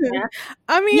 Yeah.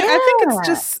 I mean, I think it's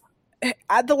just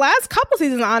the last couple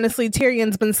seasons, honestly,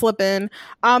 Tyrion's been slipping.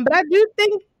 But I do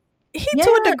think he,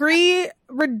 to a degree,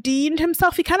 redeemed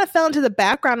himself. He kind of fell into the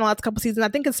background the last couple seasons. I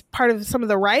think it's part of some of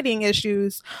the writing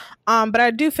issues. But I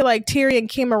do feel like Tyrion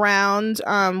came around,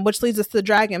 which leads us to the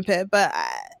Dragon Pit. But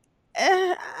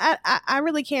I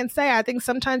really can't say. I think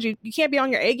sometimes you can't be on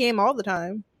your A game all the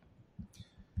time.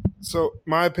 So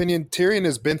my opinion, Tyrion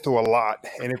has been through a lot.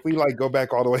 And if we go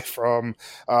back all the way from,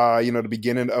 the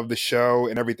beginning of the show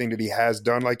and everything that he has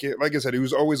done, like I said, he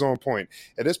was always on point.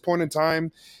 At this point in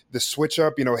time, the switch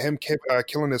up, him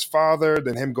killing his father,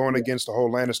 then him going against the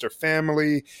whole Lannister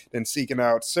family, then seeking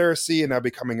out Cersei and now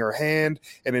becoming her hand,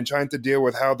 and then trying to deal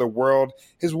with how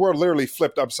his world literally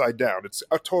flipped upside down. It's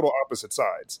a total opposite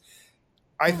sides.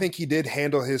 I think he did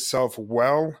handle himself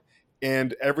well.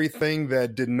 And everything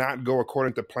that did not go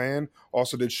according to plan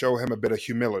also did show him a bit of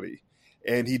humility.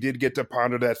 And he did get to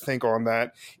ponder that, think on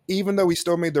that, even though he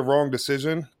still made the wrong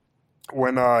decision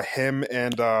when him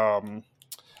and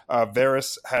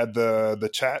Varys had the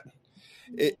chat.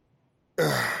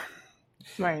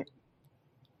 Right.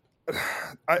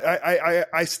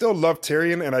 I still love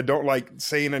Tyrion, and I don't like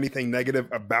saying anything negative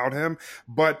about him.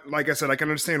 But like I said, I can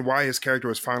understand why his character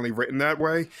was finally written that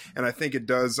way, and I think it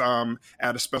does add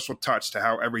a special touch to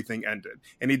how everything ended.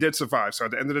 And he did survive. So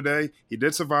at the end of the day, he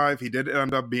did survive. He did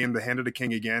end up being the hand of the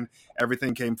king again.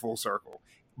 Everything came full circle.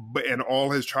 But in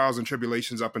all his trials and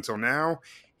tribulations up until now,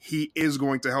 he is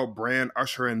going to help Bran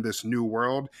usher in this new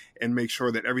world and make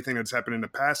sure that everything that's happened in the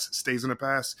past stays in the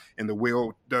past, and the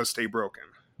wheel does stay broken.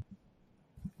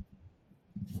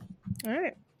 All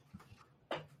right.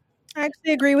 I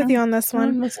actually agree with you on this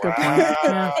one. That's a good point.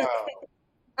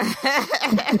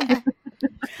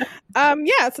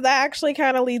 So that actually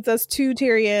kind of leads us to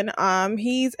Tyrion.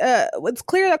 It's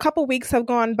clear that a couple weeks have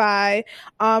gone by.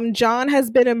 Jon has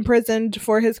been imprisoned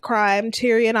for his crime.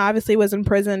 Tyrion obviously was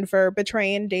imprisoned for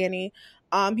betraying Dany.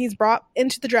 He's brought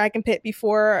into the Dragon Pit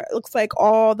before, it looks like,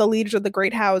 all the leaders of the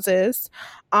great houses.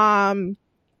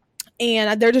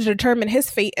 And they're to determine his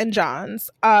fate and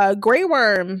Jon's. Grey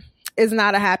Worm is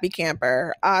not a happy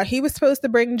camper. He was supposed to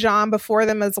bring Jon before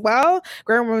them as well.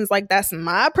 Grey Worm's like, that's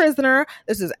my prisoner.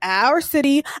 This is our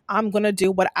city. I'm going to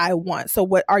do what I want. So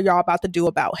what are y'all about to do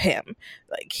about him?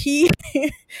 Like, he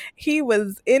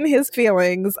was in his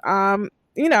feelings.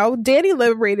 Dany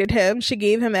liberated him. She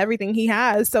gave him everything he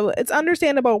has. So it's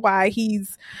understandable why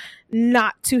he's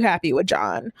not too happy with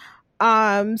Jon.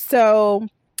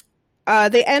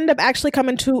 They end up actually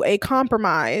coming to a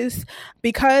compromise.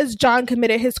 Because Jon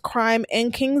committed his crime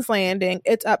in King's Landing,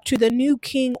 it's up to the new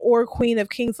king or queen of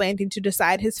King's Landing to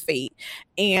decide his fate.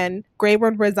 And Grey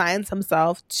Worm resigns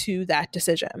himself to that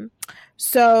decision.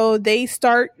 So they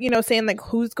start, saying, like,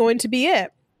 who's going to be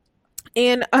it?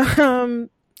 And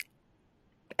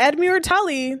Edmure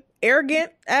Tully,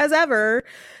 arrogant as ever,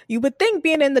 you would think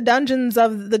being in the dungeons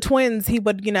of the twins, he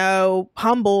would,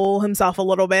 humble himself a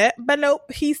little bit. But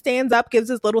nope, he stands up, gives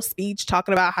his little speech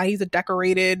talking about how he's a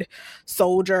decorated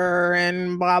soldier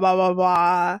and blah, blah, blah,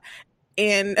 blah.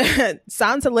 And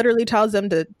Sansa literally tells him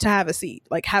to have a seat,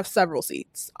 like have several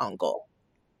seats, uncle.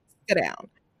 Sit down.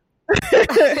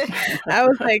 I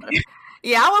was like...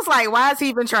 Yeah, I was like, why is he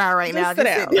even trying right now? Sit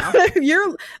down.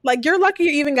 You're lucky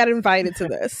you even got invited to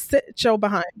this. Sit your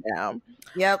behind down.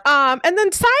 Yep. And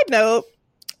then side note,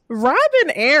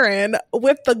 Robin Aaron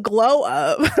with the glow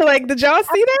up. Like, did y'all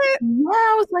see that? Yeah,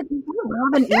 I was like,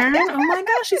 Robin Aaron? Oh my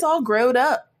gosh, she's all growed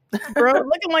up.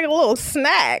 Looking like a little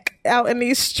snack out in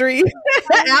these streets.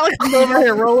 Alex is over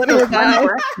here rolling his eyes.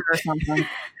 Or something. Okay,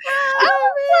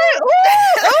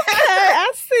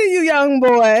 I see you, young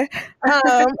boy.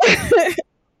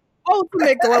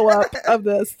 Ultimate glow up of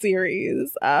the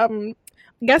series.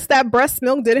 Guess that breast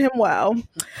milk did him well.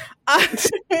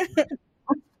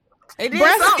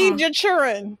 Breastfeed your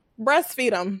children.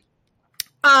 Breastfeed them.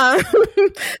 Let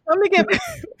me get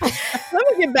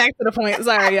back to the point.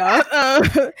 Sorry, y'all.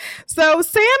 So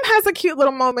Sam has a cute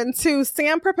little moment too.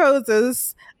 Sam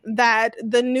proposes that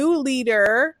the new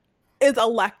leader is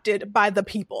elected by the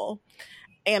people.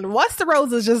 And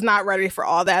Westeros is just not ready for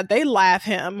all that. They laugh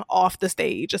him off the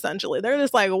stage, essentially. They're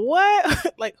just like,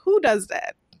 what? Like, who does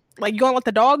that? Like, you gonna let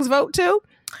the dogs vote too?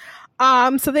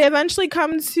 So they eventually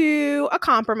come to a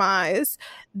compromise.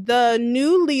 The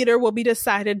new leader will be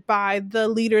decided by the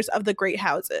leaders of the great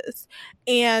houses.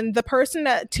 And the person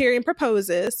that Tyrion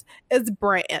proposes is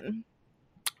Bran.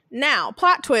 Now,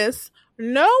 plot twist.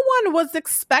 No one was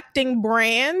expecting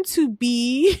Bran to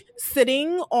be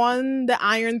sitting on the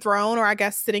Iron Throne, or I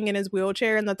guess sitting in his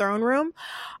wheelchair in the throne room.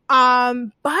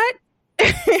 But and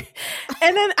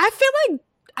then I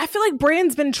feel like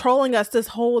Bran's been trolling us this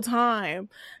whole time.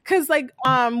 Cause like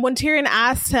when Tyrion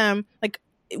asked him, like,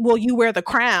 will you wear the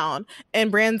crown? And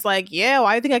Bran's like, yeah, well,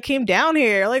 I think I came down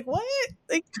here. Like, what?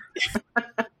 Like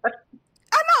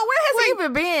I know, where has he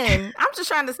even been? I'm just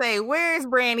trying to say, where has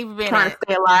Bran even been? Trying to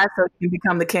stay alive so he can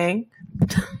become the king.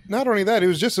 Not only that, it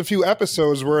was just a few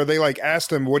episodes where they like asked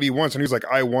him what he wants, and he was like,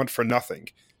 I want for nothing.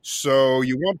 So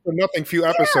you want for nothing few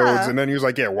episodes, and then he was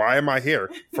like, yeah, why am I here?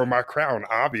 For my crown,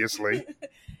 obviously.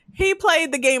 He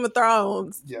played the Game of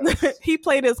Thrones. Yes. He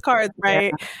played his cards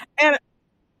right. Yeah. And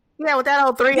yeah, with that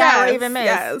old 3 hour even miss.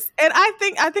 Yes. And I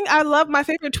think I love, my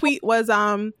favorite tweet was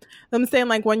them saying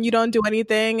like, when you don't do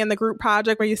anything in the group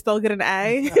project where you still get an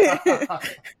A.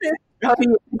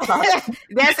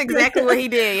 That's exactly what he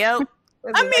did. Yep.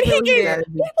 I mean,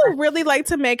 people really like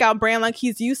to make out Bran like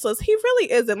he's useless. He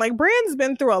really isn't. Like, Bran's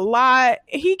been through a lot.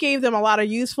 He gave them a lot of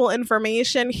useful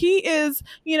information. He is,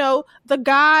 the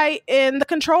guy in the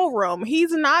control room.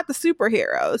 He's not the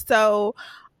superhero. So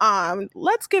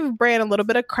let's give Bran a little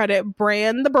bit of credit.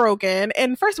 Bran the Broken.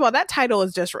 And first of all, that title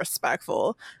is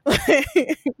disrespectful. Y'all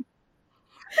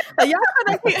could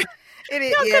have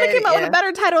came up with a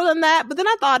better title than that. But then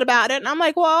I thought about it, and I'm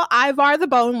like, well, Ivar the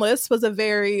Boneless was a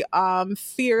very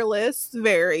fearless,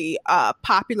 very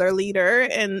popular leader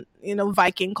in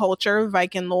Viking culture,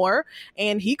 Viking lore,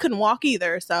 and he couldn't walk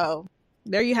either. So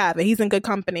there you have it. He's in good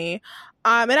company.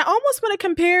 And I almost want to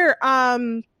compare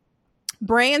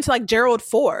Bran to like Gerald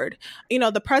Ford.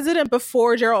 The president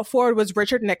before Gerald Ford was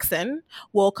Richard Nixon.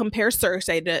 We'll compare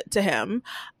Cersei to him.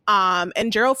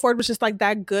 And Gerald Ford was just like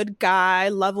that good guy,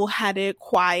 level-headed,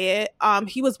 quiet.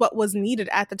 He was what was needed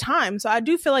at the time. So I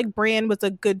do feel like Bran was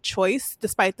a good choice,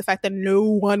 despite the fact that no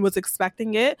one was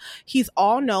expecting it. He's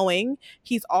all-knowing.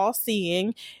 He's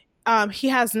all-seeing. He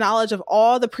has knowledge of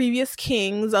all the previous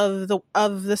kings of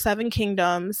the Seven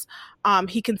Kingdoms.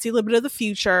 He can see a little bit of the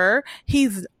future.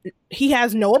 He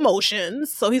has no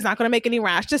emotions, so he's not going to make any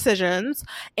rash decisions.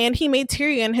 And he made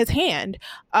Tyrion his hand.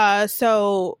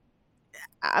 So,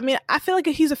 I mean, I feel like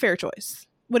he's a fair choice.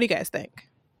 What do you guys think?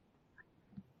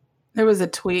 There was a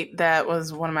tweet that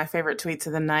was one of my favorite tweets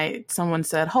of the night. Someone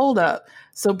said, hold up.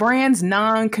 So Bran's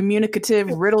non-communicative,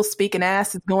 riddle-speaking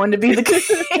ass is going to be the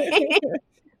king.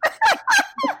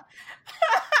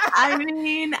 I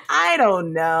mean, I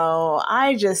don't know.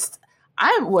 I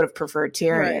would have preferred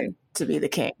Tyrion to be the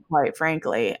king, quite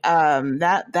frankly.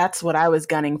 That's what I was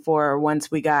gunning for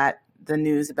once we got the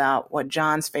news about what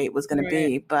Jon's fate was going to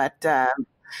be. But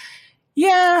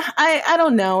yeah, I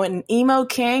don't know. An emo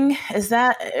king, is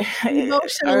that?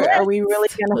 Are we really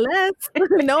going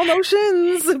to? No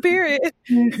emotions, period.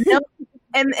 Nope.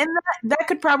 And that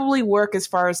could probably work as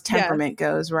far as temperament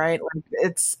goes, right? Like,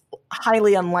 it's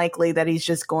highly unlikely that he's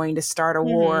just going to start a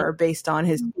war based on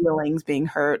his feelings being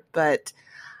hurt. But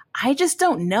I just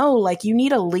don't know. Like, you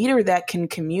need a leader that can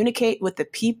communicate with the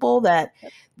people, that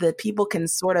the people can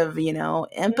sort of,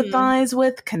 empathize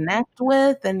with, connect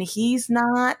with, and he's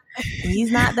not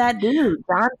that dude.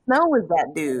 Jon Snow is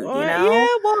that dude, Yeah,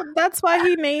 well, that's why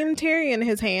he named Tyrion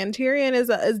his hand. Tyrion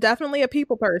is definitely a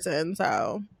people person,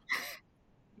 so.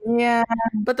 Yeah,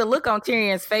 but the look on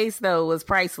Tyrion's face though was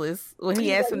priceless when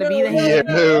he asked him to be the Yeah,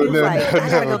 hand.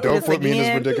 no, don't put me in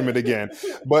this predicament again.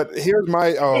 But here's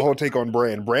my whole take on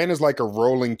Bran. Bran is like a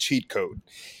rolling cheat code.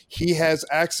 He has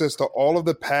access to all of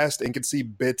the past and can see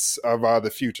bits of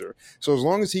the future. So as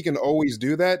long as he can always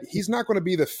do that, he's not going to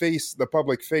be the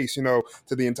public face, to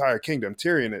the entire kingdom.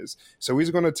 Tyrion is. So he's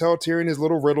going to tell Tyrion his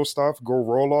little riddle stuff, go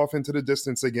roll off into the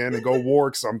distance again and go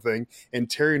warg something, and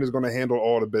Tyrion is going to handle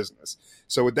all the business.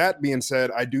 So with that being said,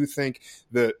 I do think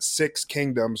the 6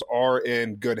 kingdoms are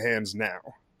in good hands now.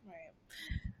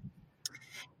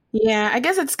 Yeah, I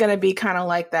guess it's going to be kind of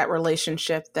like that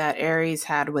relationship that Aerys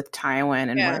had with Tywin,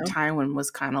 and where Tywin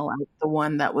was kind of like the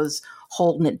one that was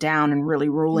holding it down and really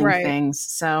ruling things.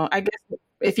 So I guess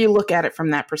if you look at it from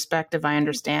that perspective, I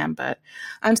understand, but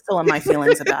I'm still in my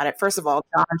feelings about it. First of all,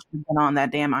 Jon should have been on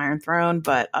that damn Iron Throne,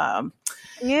 but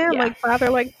like father,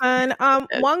 like son.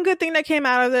 One good thing that came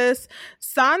out of this,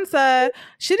 Sansa,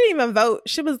 she didn't even vote.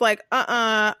 She was like,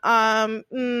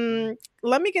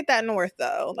 let me get that north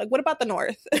though. Like, what about the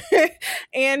north?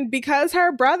 And because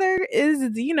her brother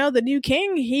is, the new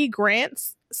king, he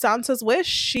grants Sansa's wish.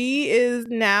 She is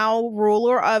now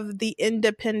ruler of the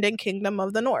independent kingdom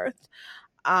of the north.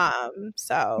 Yeah.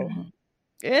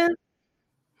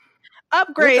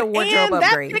 Upgrade, and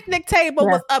that picnic table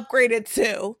was upgraded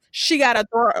too. She got a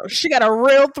throne. She got a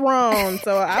real throne.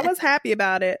 So I was happy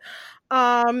about it.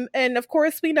 And of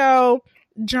course we know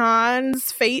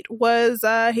Jon's fate was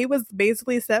he was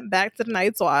basically sent back to the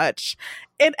Night's Watch.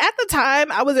 And at the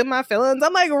time I was in my feelings.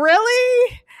 I'm like,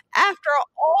 really? After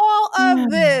all of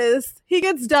this, he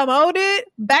gets demoted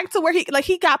back to where he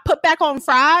got put back on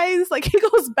fries. Like, he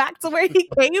goes back to where he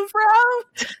came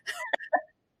from.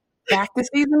 Back to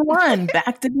season 1,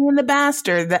 back to being the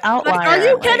bastard, the outlier. Like, are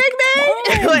you kidding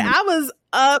me? Like, I was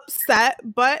upset,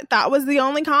 but that was the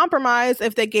only compromise.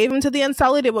 If they gave him to the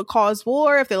Unsullied, it would cause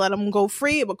war. If they let him go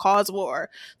free, it would cause war.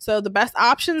 So the best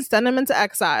option, send him into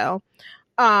exile.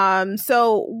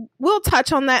 So we'll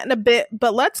touch on that in a bit,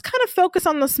 but let's kind of focus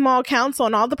on the small council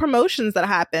and all the promotions that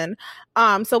happen.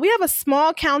 So we have a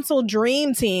small council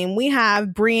dream team. We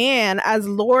have Brienne as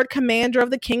Lord Commander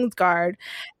of the Kingsguard.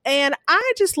 And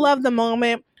I just love the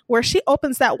moment where she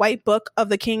opens that white book of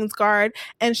the Kingsguard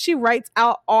and she writes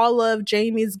out all of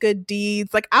Jaime's good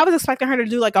deeds. Like, I was expecting her to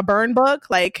do like a burn book.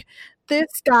 Like,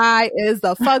 this guy is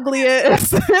the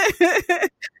fuggliest.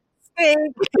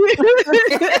 And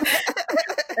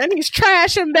he's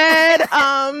trash in bed.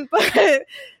 But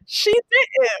she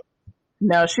didn't.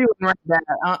 No, she wouldn't write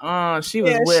that. She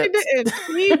was whipped. She didn't.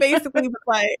 He basically was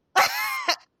like,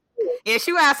 yeah,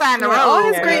 she was outside in the road. All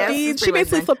his great deeds. She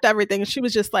basically flipped everything. She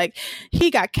was just like, he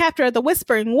got captured at the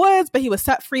Whispering Woods, but he was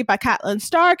set free by Catelyn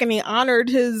Stark, and he honored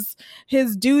his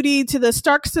duty to the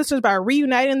Stark sisters by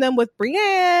reuniting them with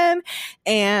Brienne.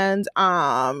 And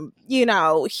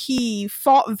he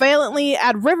fought valiantly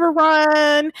at River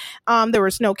Run. There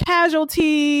was no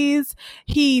casualties.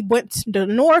 He went to the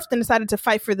north and decided to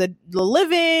fight for the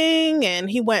living, and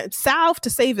he went south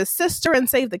to save his sister and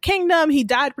save the kingdom. He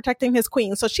died protecting his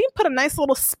queen. So she put a nice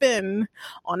little spin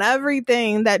on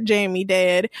everything that Jaime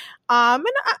did. And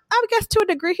I guess to a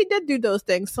degree he did do those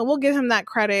things, so we'll give him that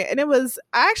credit. And that was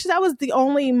the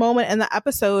only moment in the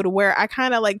episode where I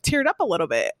kind of like teared up a little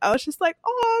bit. I was just like,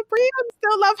 oh, Brienne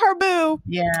still love her boo.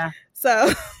 Yeah.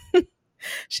 So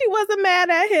she wasn't mad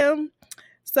at him.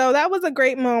 So that was a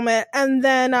great moment. And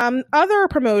then other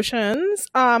promotions,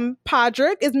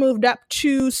 Podrick is moved up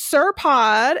to Sir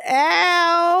Pod.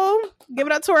 Ow! Give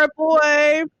it up to our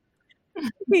boy.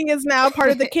 He is now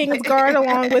part of the Kingsguard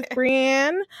along with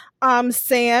Brienne.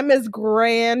 Sam is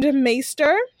Grand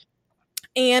Maester.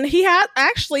 And he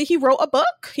wrote a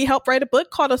book. He helped write a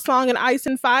book called A Song in Ice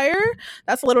and Fire.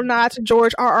 That's a little nod to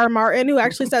George R.R. Martin, who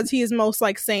actually says he is most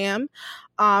like Sam.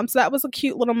 So that was a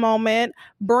cute little moment.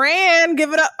 Bronn,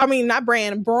 give it up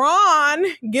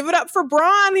for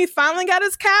Bronn. He finally got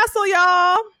his castle,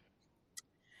 y'all.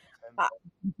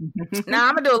 Nah,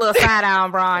 I'm gonna do a little side eye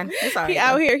on Bronn. He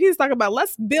out here. He's talking about,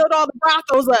 let's build all the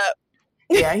brothels up.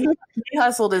 Yeah, he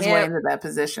hustled his way into that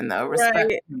position, though.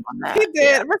 Respect him on that. He did.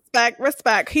 Yeah.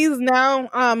 Respect. He's now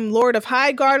Lord of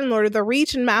Highgarden, Lord of the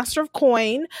Reach, and Master of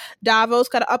Coin. Davos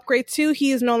got to upgrade too.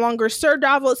 He is no longer Sir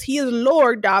Davos. He is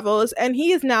Lord Davos, and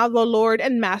he is now the Lord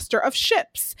and Master of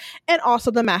Ships, and also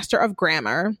the Master of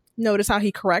Grammar. Notice how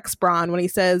he corrects Bronn when he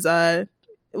says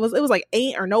it was like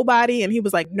ain't or nobody, and he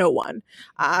was like no one.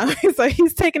 So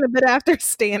he's taking a bit after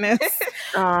Stannis.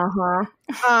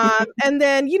 And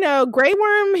then, you know, Grey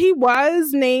Worm, he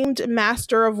was named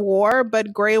Master of War,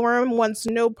 but Grey Worm wants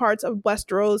no parts of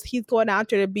Westeros. He's going out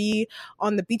there to be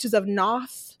on the beaches of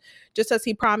Noth, just as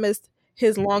he promised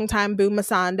his longtime boo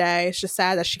Missandei. It's just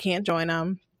sad that she can't join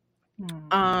him.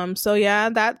 So yeah,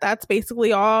 that's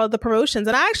basically all the promotions.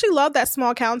 And I actually love that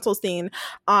small council scene.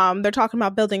 They're talking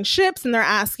about building ships and they're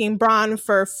asking Bronn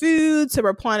for food to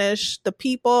replenish the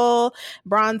people.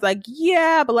 Bronn's like,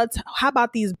 yeah, but how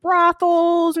about these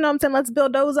brothels? You know what I'm saying? Let's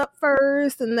build those up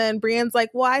first. And then Brienne's like,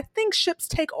 well, I think ships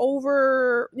take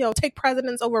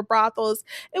precedence over brothels.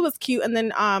 It was cute. And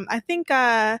then I think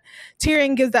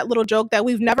Tyrion gives that little joke that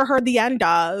we've never heard the end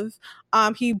of.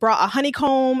 He brought a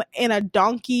honeycomb and a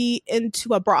donkey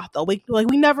into a brothel. We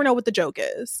never know what the joke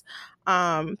is.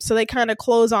 So they kind of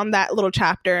close on that little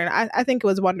chapter, and I think it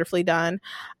was wonderfully done.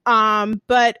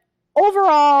 But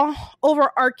overall,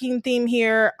 overarching theme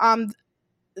here,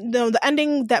 the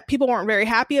ending that people weren't very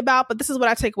happy about, but this is what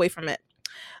I take away from it.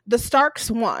 The Starks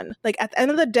won. Like, at the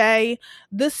end of the day,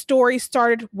 this story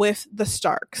started with the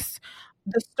Starks.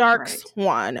 The Starks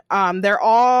won. They're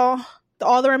all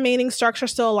the remaining Starks are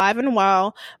still alive and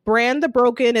well. Bran the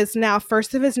Broken is now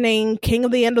first of his name, King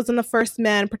of the Andals and the First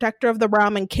Men, Protector of the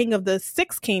Realm, and King of the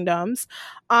Six Kingdoms.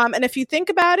 And if you think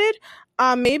about it,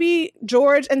 maybe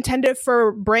George intended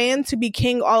for Bran to be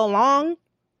king all along.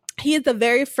 He is the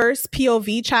very first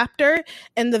POV chapter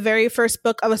in the very first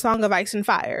book of A Song of Ice and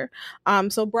Fire.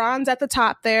 So Bran's at the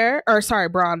top there. Or sorry,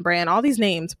 Bran, all these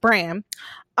names. Bran.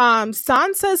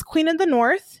 Sansa's Queen of the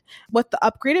North with the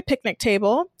upgraded picnic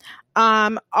table.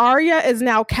 Arya is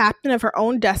now captain of her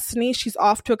own destiny. She's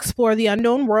off to explore the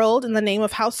unknown world in the name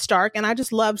of House Stark, and I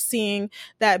just love seeing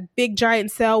that big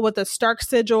giant sail with a Stark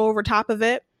sigil over top of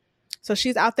it. So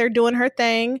she's out there doing her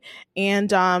thing, and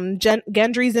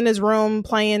Gendry's in his room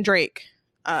playing Drake.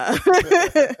 And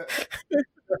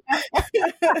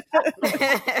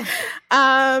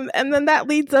then that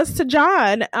leads us to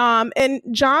Jon, and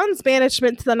Jon's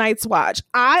banishment to the Night's Watch.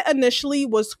 I initially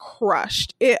was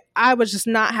crushed. I was just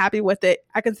not happy with it.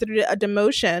 I considered it a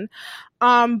demotion.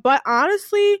 But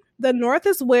honestly, the North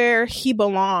is where he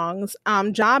belongs.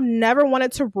 Jon never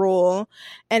wanted to rule,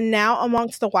 and now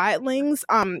amongst the wildlings,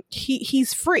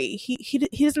 he's free. He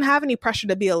doesn't have any pressure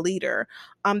to be a leader.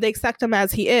 They accept him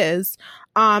as he is.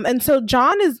 And so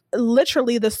Jon is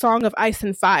literally the Song of Ice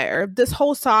and Fire. This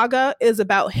whole saga is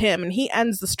about him, and he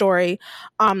ends the story.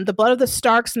 The blood of the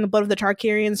Starks and the blood of the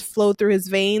Targaryens flowed through his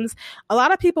veins. A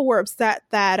lot of people were upset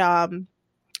that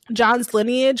Jon's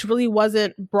lineage really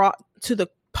wasn't brought to the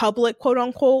public, quote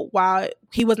unquote, while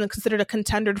he wasn't considered a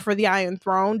contender for the Iron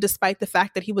Throne, despite the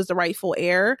fact that he was the rightful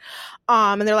heir.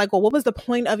 And they're like, well, what was the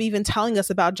point of even telling us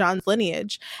about Jon's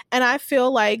lineage? And I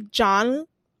feel like Jon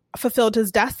fulfilled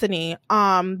his destiny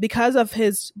because of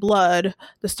his blood,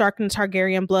 the Stark and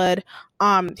Targaryen blood.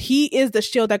 He is the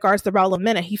shield that guards the realm of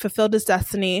Meereen. He fulfilled his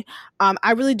destiny.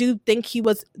 I really do think he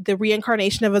was the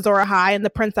reincarnation of Azor Ahai and the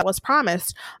prince that was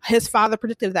promised. His father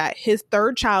predicted that his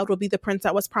third child would be the prince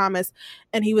that was promised,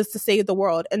 and he was to save the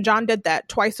world. And Jon did that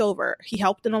twice over. He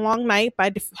helped in a long night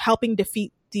by helping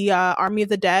defeat the army of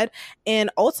the dead, and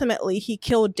ultimately he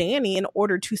killed Dany in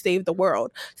order to save the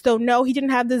world. So no, he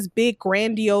didn't have this big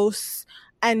grandiose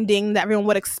ending that everyone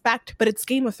would expect, but it's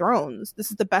Game of Thrones.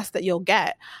 This is the best that you'll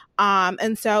get.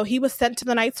 And so he was sent to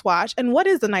the Night's Watch. And what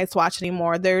is the Night's Watch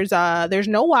anymore? There's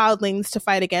no wildlings to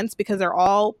fight against because they're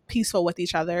all peaceful with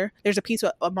each other. There's a peace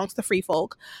amongst the free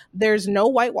folk. There's no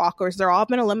White Walkers. They're all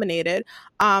been eliminated.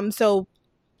 So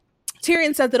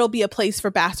Tyrion says it'll be a place for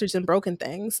bastards and broken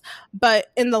things. But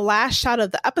in the last shot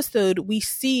of the episode, we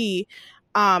see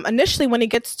initially when he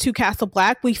gets to Castle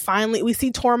Black, we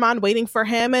see Tormund waiting for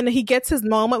him, and he gets his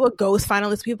moment with Ghost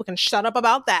finally, so people can shut up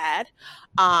about that.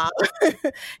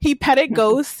 He petted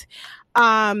Ghost.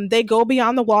 They go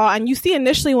beyond the wall, and you see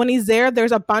initially when he's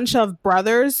there's a bunch of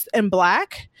brothers in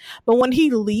black, but when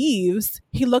he leaves,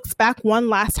 he looks back one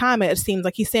last time, and it seems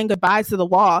like he's saying goodbye to the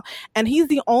wall, and he's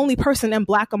the only person in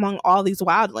black among all these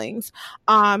wildlings.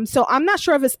 So I'm not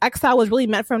sure if his exile was really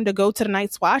meant for him to go to the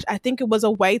Night's Watch. I think it was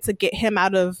a way to get him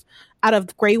out of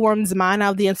Grey Worm's mind,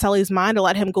 out of the Unsullied's mind, to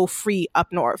let him go free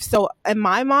up north. So in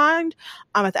my mind,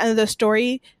 at the end of the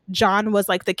story, Jon was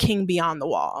like the king beyond the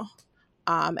wall.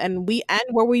 And we end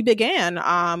where we began.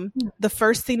 The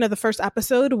first scene of the first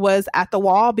episode was at the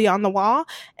wall, beyond the wall,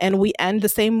 and we end the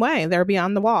same way. They're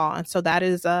beyond the wall. And so that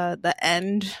is the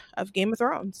end of Game of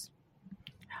Thrones.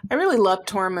 I really loved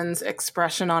Tormund's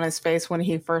expression on his face when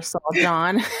he first saw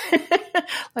Jon.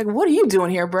 Like, what are you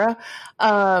doing here, bro?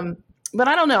 but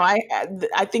I don't know.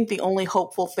 I think the only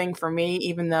hopeful thing for me,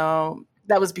 even though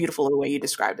that was beautiful the way you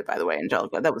described it, by the way,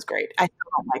 Angelica, that was great. I still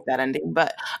don't like that ending,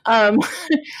 but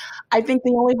I think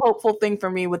the only hopeful thing for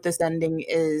me with this ending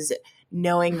is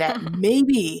knowing that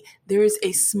maybe there is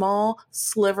a small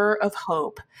sliver of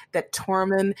hope that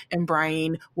Tormund and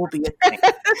Brian will be a thing.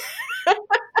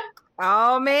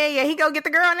 Oh man, yeah, he go get the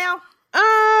girl now.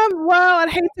 Well, I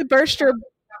hate to burst your.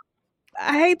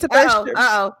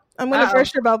 Uh-oh. I'm gonna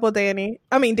burst your bubble, Danny.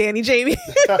 I mean, Jamie. Danny's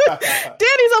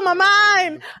on my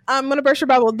mind. I'm gonna burst your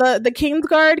bubble. The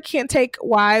Kingsguard can't take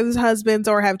wives, husbands,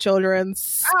 or have children.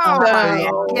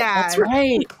 That's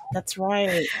right. That's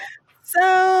right. So,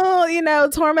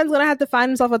 Tormund's gonna have to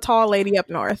find himself a tall lady up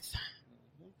north.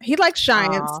 He likes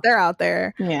giants. They're out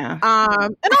there. Yeah.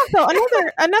 And also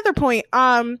another point.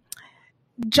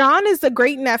 Jon is the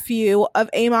great nephew of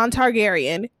Aemon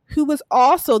Targaryen, who was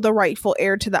also the rightful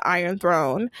heir to the Iron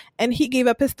Throne, and he gave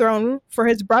up his throne for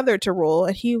his brother to rule,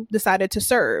 and he decided to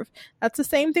serve. That's the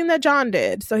same thing that Jon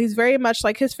did. So he's very much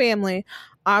like his family.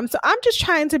 So I'm just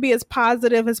trying to be as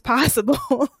positive as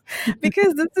possible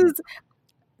because this is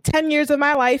 10 years of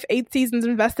my life, 8 seasons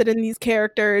invested in these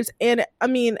characters. And I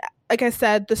mean, like I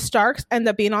said, the Starks end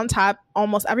up being on top.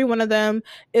 Almost every one of them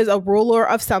is a ruler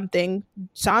of something.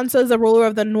 Sansa's a ruler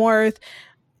of the North.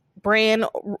 Bran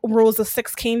rules the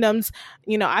 6 kingdoms.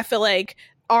 I feel like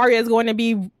Arya is going to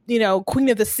be, Queen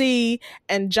of the Sea,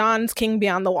 and Jon's King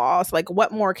Beyond the Walls. Like,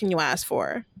 what more can you ask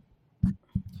for?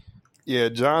 Yeah,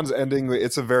 Jon's ending,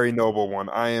 it's a very noble one.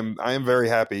 I am very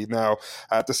happy. Now,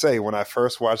 I have to say, when I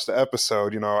first watched the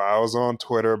episode, I was on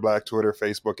Twitter, Black Twitter,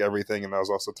 Facebook, everything, and I was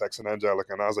also texting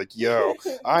Angelica, and I was like, yo,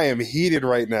 I am heated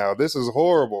right now. This is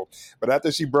horrible. But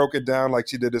after she broke it down like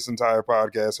she did this entire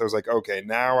podcast, I was like, okay,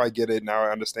 now I get it. Now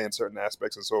I understand certain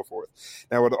aspects and so forth.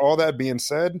 Now, with all that being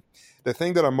said, the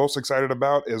thing that I'm most excited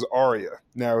about is Arya.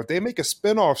 Now, if they make a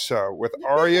spinoff show with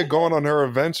Arya going on her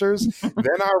adventures,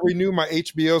 then I'll renew my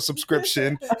HBO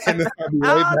subscription and then I'll be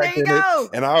right back in it.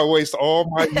 And I'll waste all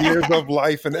my years of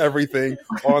life and everything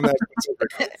on that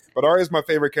specific. But Arya's my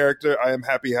favorite character. I am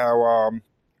happy how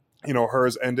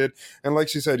hers ended. And like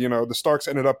she said, the Starks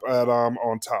ended up at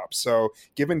on top. So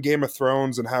given Game of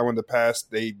Thrones and how in the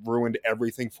past they ruined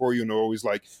everything for you and always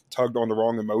like tugged on the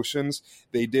wrong emotions,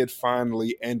 they did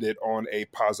finally end it on a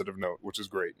positive note, which is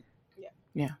great.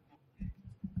 Yeah.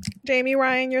 Jamie,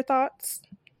 Ryan, your thoughts?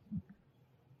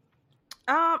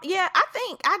 Yeah,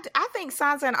 I think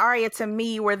Sansa and Arya to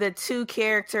me were the 2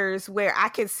 characters where I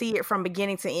could see it from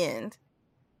beginning to end.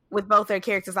 With both their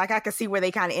characters, like I could see where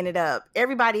they kind of ended up.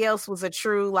 Everybody else was a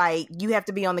true, like, you have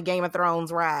to be on the Game of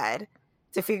Thrones ride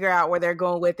to figure out where they're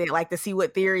going with it, like to see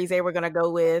what theories they were going to go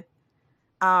with.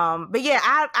 But yeah,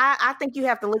 I think you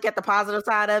have to look at the positive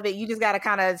side of it. You just got to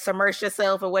kind of submerge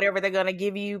yourself in whatever they're going to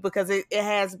give you because it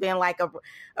has been like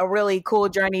a really cool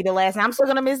journey to last. And I'm still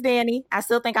going to miss Dany. I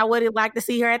still think I would have liked to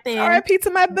see her at the end. R.I.P. to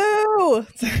my boo.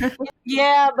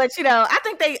 Yeah, but I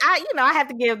think I have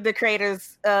to give the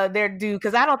creators their due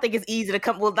because I don't think it's easy to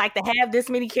come with like to have this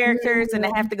many characters and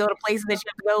to have to go to places that you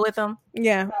have to go with them.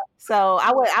 Yeah. So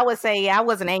I would say I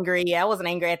wasn't angry. Yeah, I wasn't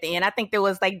angry at the end. I think there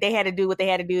was like they had to do what they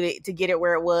had to do to get it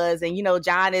where it was. And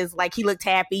Jon is like he looked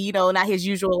happy. Not his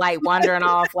usual like wandering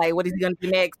off like what is he going to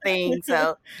do next thing.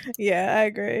 So yeah, I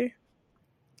agree.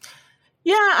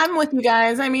 Yeah, I'm with you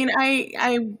guys. I mean,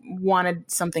 I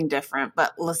wanted something different,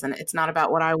 but listen, it's not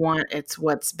about what I want. It's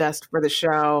what's best for the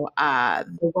show.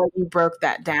 The way you broke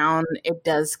that down, it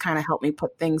does kind of help me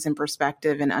put things in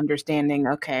perspective and understanding,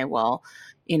 okay, well,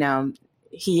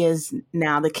 he is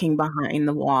now the king behind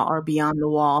the wall or beyond the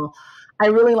wall. I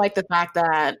really like the fact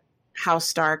that House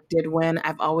Stark did win.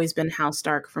 I've always been House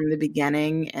Stark from the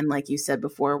beginning. And like you said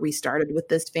before, we started with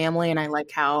this family. And I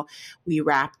like how we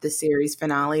wrapped the series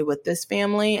finale with this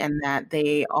family and that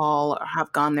they all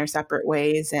have gone their separate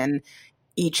ways and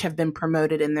each have been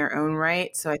promoted in their own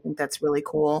right. So I think that's really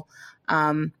cool.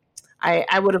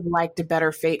 I would have liked a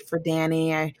better fate for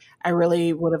Dany. I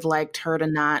really would have liked her to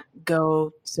not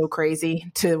go so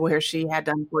crazy to where she had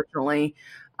to unfortunately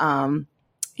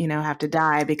have to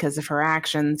die because of her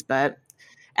actions. But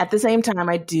at the same time,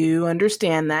 I do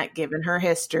understand that given her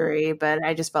history, but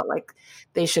I just felt like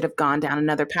they should have gone down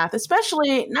another path,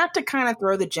 especially not to kind of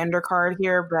throw the gender card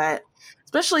here, but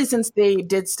especially since they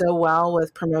did so well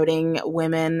with promoting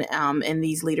women in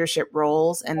these leadership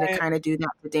roles and to kind of do that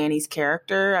to Dany's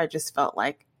character. I just felt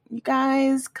like, you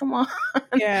guys, come on.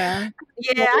 Yeah.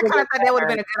 Yeah, I kind of thought that would have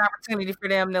been a good opportunity for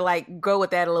them to like go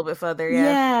with that a little bit further.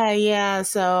 Yeah.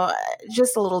 So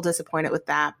just a little disappointed with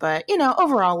that. But,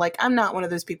 overall, like, I'm not one of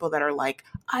those people that are like,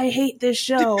 I hate this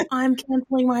show. I'm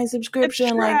canceling my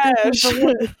subscription.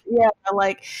 Yeah,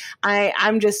 like,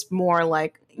 I'm just more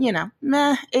like,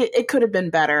 meh, it could have been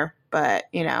better. But,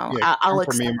 I'll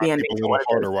accept the ending. A little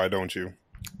harder, why don't you?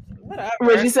 Whatever.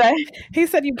 What'd you say? He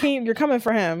said you're coming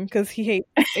for him because he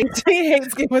hates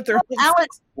Game of Thrones.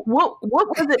 Alex, what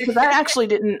was it? Because I actually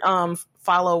didn't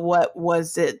follow what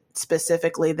was it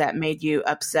specifically that made you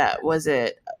upset. Was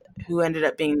it who ended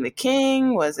up being the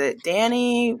king? Was it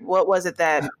Dany? What was it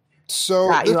that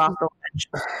got you off the ledge?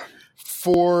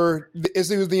 It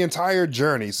was the entire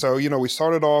journey. So, we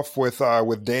started off with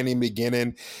Dany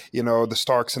beginning, the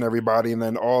Starks and everybody, and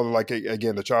then all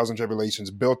again, the trials and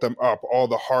tribulations built them up, all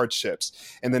the hardships,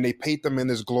 and then they paint them in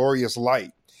this glorious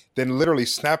light. Then literally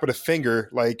snap of the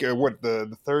finger,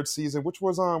 the third season, which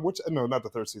was no, not the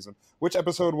third season. Which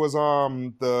episode was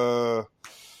the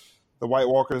White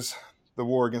Walkers, the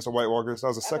war against the White Walkers? That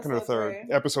was the second or third?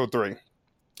 Episode 3.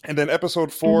 And then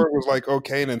episode 4 was like,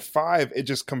 okay. And then 5, it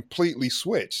just completely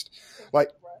switched.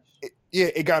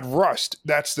 It got rushed.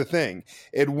 That's the thing.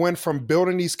 It went from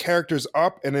building these characters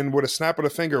up, and then with a snap of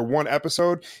the finger, one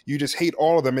episode, you just hate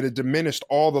all of them. And it diminished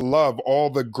all the love,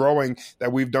 all the growing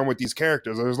that we've done with these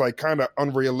characters. It was like kind of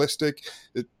unrealistic.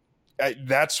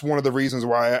 That's one of the reasons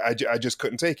why I just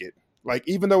couldn't take it. Like,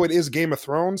 even though it is Game of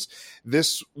Thrones,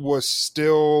 this was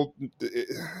still,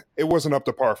 it wasn't up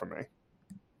to par for me.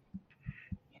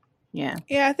 Yeah,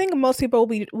 I think most people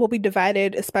will be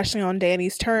divided, especially on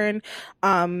Dany's turn.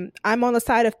 I'm on the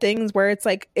side of things where it's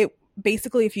like it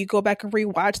basically, if you go back and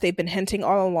rewatch, they've been hinting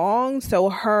all along. So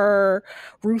her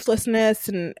ruthlessness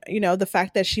and the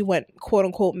fact that she went quote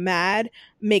unquote mad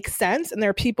makes sense. And there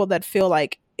are people that feel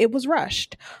like it was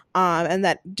rushed, and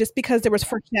that just because there was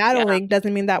foreshadowing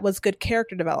doesn't mean that was good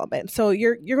character development. So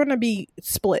you're going to be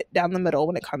split down the middle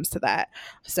when it comes to that.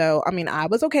 So I mean, I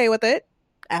was okay with it.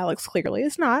 Alex clearly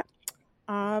is not.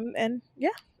 And yeah.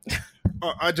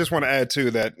 I just want to add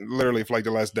too that literally for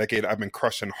the last decade, I've been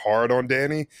crushing hard on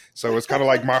Dany. So it's kind of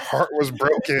like my heart was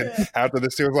broken after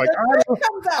this. It was like,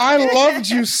 I loved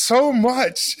you so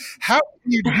much. How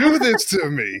can you do this to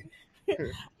me? Yeah,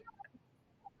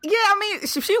 I mean,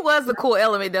 she was the cool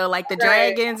element though, like the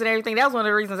dragons and everything. That was one of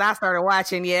the reasons I started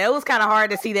watching. Yeah, it was kind of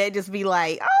hard to see that just be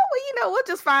like, oh, well, we'll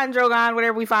just find Drogon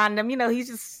whenever we find him.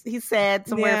 He's sad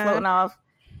somewhere floating off.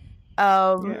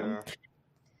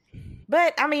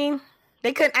 But I mean,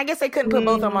 they couldn't put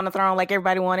both of them on the throne like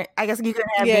everybody wanted. I guess you couldn't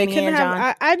have Dany and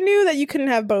Jon. I knew that you couldn't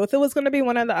have both. It was going to be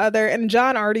one or the other, and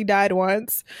Jon already died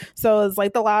once, so it's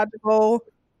like the logical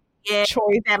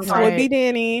choice would be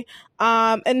Dany.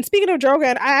 And speaking of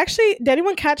Drogon, did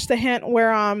anyone catch the hint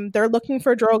where they're looking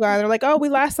for Drogon? They're like, oh, we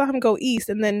last saw him go east,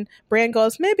 and then Bran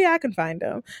goes, maybe I can find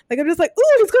him. Like, I'm just like,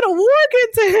 ooh, he's gonna walk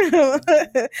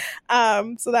into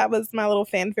him. So that was my little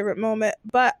fan favorite moment.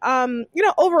 But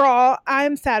overall,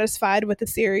 I'm satisfied with the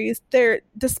series.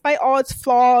 Despite all its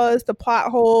flaws, the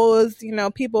plot holes,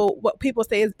 what people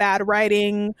say is bad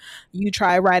writing. You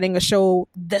try writing a show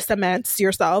this immense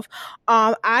yourself.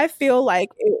 I feel like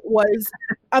it was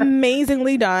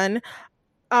amazingly done.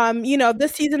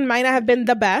 This season might not have been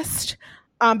the best,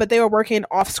 but they were working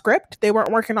off script. They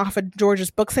weren't working off of George's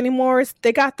books anymore.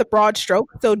 They got the broad stroke.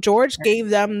 So George gave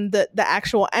them the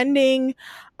actual ending,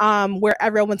 where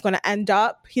everyone's going to end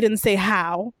up. He didn't say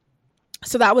how.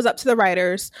 So that was up to the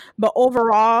writers. But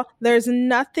overall, there's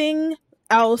nothing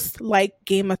else like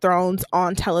Game of Thrones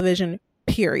on television,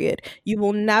 period. You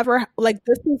will never,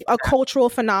 this is a cultural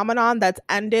phenomenon that's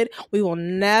ended. We will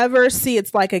never see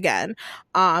its like again.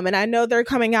 And I know they're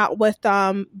coming out with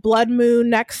Blood Moon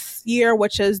next year,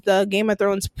 which is the Game of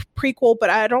Thrones prequel, but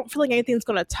I don't feel like anything's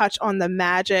going to touch on the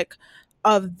magic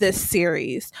of this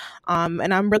series.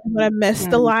 And I'm really going to miss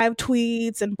the live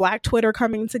tweets and Black Twitter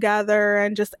coming together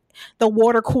and just the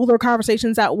water cooler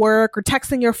conversations at work or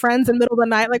texting your friends in the middle of the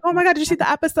night like, oh my God, did you see the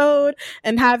episode?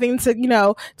 And having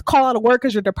to, call out of work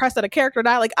because you're depressed that a character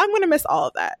died. Like, I'm going to miss all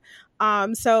of that.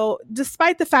 So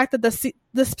despite the fact that this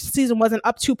season wasn't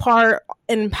up to par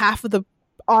in half of the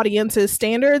audience's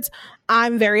standards,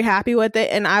 I'm very happy with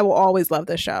it and I will always love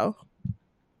this show.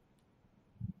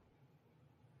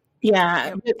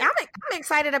 Yeah, I'm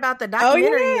excited about the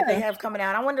documentary that they have coming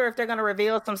out. I wonder if they're going to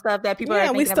reveal some stuff that people are thinking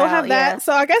about. Yeah, we still have that. Yeah.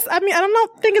 So I guess, I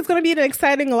don't think it's going to be an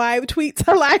exciting live tweet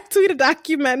a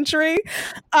documentary.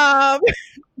 Yeah,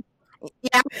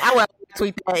 I will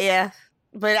tweet that, yeah.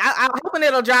 But I'm hoping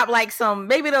it'll drop like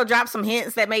maybe it'll drop some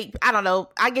hints that make, I don't know.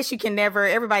 I guess you can never,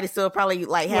 everybody's still probably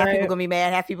like half people gonna be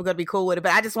mad, half people gonna be cool with it.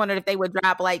 But I just wondered if they would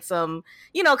drop like some,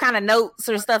 kind of notes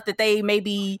or stuff that they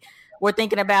maybe were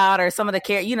thinking about, or some of the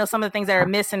some of the things that are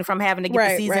missing from having to get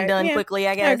the season done quickly,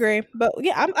 I guess. I agree. But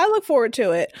yeah, I look forward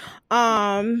to it.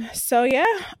 So yeah,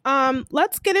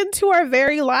 let's get into our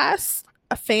very last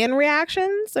fan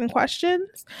reactions and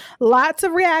questions. Lots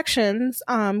of reactions,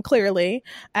 clearly.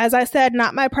 As I said,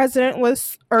 Not My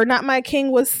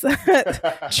King was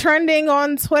trending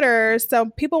on Twitter, so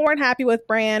people weren't happy with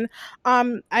Bran.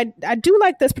 I do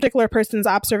like this particular person's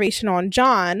observation on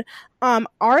Jon.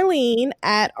 Arlene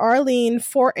at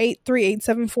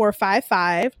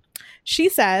Arlene4838745. She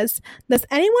says, does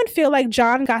anyone feel like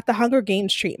Jon got the Hunger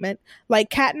Games treatment?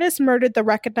 Like Katniss murdered the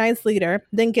recognized leader,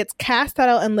 then gets cast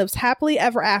out and lives happily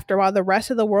ever after while the rest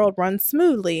of the world runs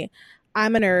smoothly.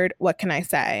 I'm a nerd. What can I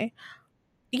say?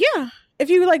 Yeah.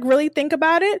 If you really think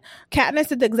about it, Katniss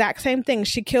did the exact same thing.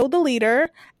 She killed the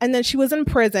leader, and then she was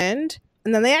imprisoned,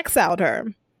 and then they exiled her.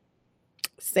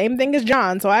 Same thing as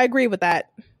Jon, so I agree with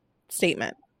that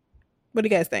statement. What do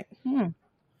you guys think?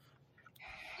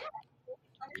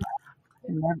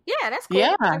 Yeah, that's cool.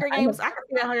 Yeah, Hunger Games. I can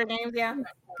see that Hunger Games. Yeah.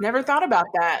 Never thought about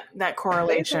that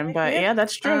correlation, but yeah,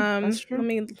 that's true. That's true. Let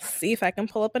me see if I can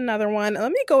pull up another one.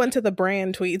 Let me go into the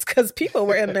Bran tweets because people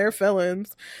were in their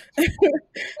feelings. Let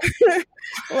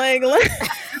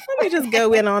me just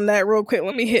go in on that real quick.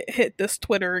 Let me hit this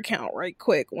Twitter account right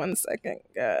quick. 1 second,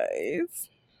 guys.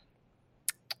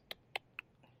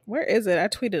 Where is it? I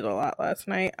tweeted a lot last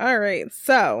night. All right,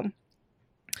 so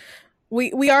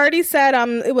we already said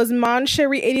it was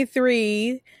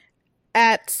Monchery83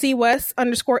 at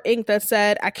CWest_Inc. that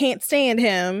said, I can't stand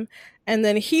him. And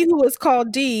then he who was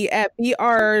called D at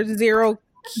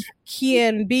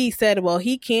BR0KNB said, well,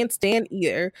 he can't stand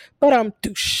either. But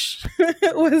douche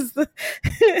was the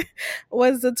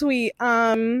tweet.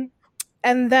 And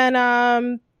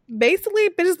then basically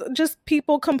just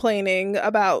people complaining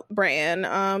about Bran.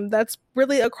 That's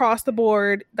really across the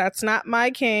board. That's not my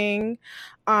king.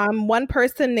 One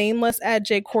person, nameless at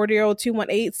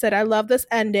JCordio218, said, I love this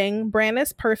ending. Bran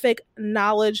is perfect.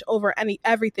 Knowledge over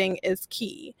everything is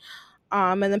key.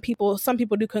 And then some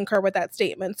people do concur with that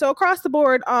statement. So across the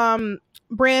board,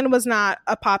 Bran was not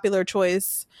a popular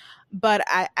choice, but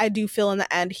I do feel in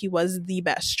the end he was the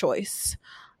best choice.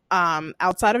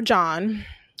 Outside of Jon,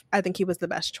 I think he was the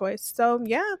best choice. So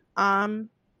yeah,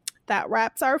 that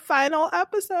wraps our final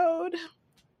episode.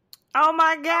 Oh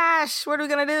my gosh, what are we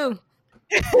gonna do?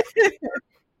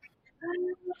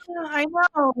 I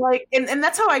know, and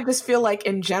that's how I just feel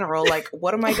in general.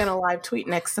 What am I gonna live tweet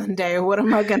next Sunday, or what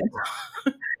am I gonna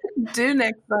do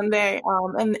next Sunday?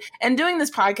 And doing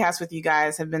this podcast with you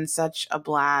guys have been such a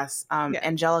blast.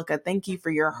 Angelica, thank you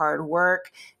for your hard work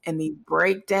and the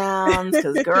breakdowns,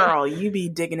 because girl, you be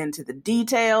digging into the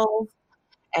details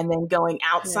and then going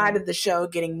outside of the show,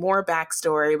 getting more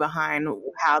backstory behind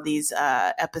how these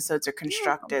episodes are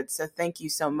constructed. So thank you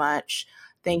so much.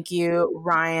 Thank you,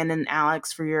 Ryan and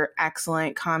Alex, for your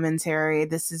excellent commentary.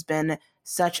 This has been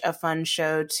such a fun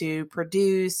show to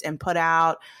produce and put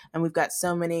out. And we've got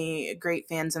so many great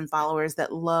fans and followers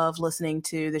that love listening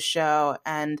to the show.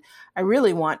 And I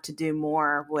really want to do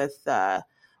more with the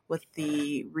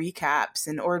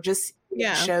recaps or just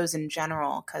shows in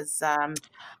general, because our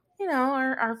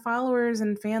followers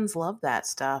and fans love that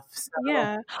stuff. So,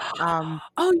 yeah.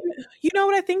 You know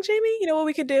what I think, Jamie? You know what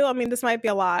we could do? I mean, this might be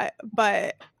a lot,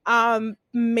 but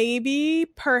maybe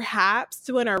perhaps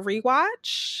doing a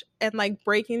rewatch and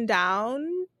breaking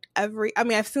down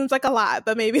it seems like a lot,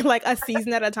 but maybe a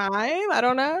season at a time. I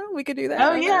don't know. We could do that.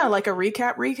 Oh yeah, like a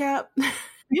recap.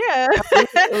 Yeah.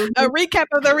 A recap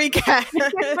of the recap.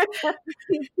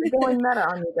 Going meta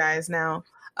on you guys now.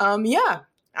 Yeah.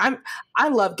 I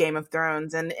love Game of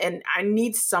Thrones, and I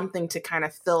need something to kind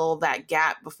of fill that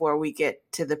gap before we get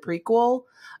to the prequel.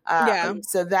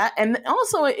 So that, and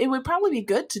also it would probably be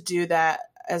good to do that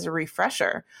as a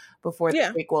refresher before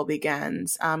the prequel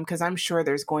begins, because I'm sure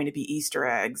there's going to be Easter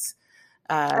eggs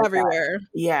everywhere.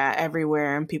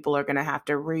 Everywhere, and people are going to have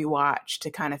to rewatch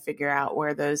to kind of figure out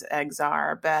where those eggs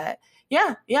are. But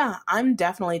yeah, I'm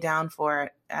definitely down for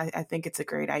it. I think it's a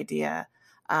great idea.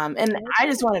 And I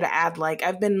just wanted to add,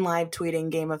 I've been live tweeting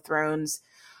Game of Thrones,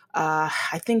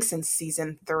 I think since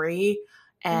season 3.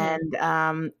 And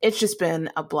it's just been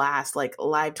a blast,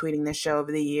 live tweeting this show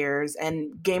over the years.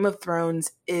 And Game of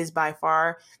Thrones is by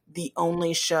far the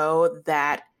only show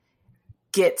that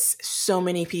gets so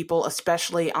many people,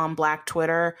 especially on Black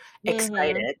Twitter,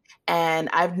 excited. And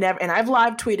I've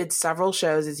live tweeted several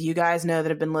shows, as you guys know that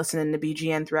have been listening to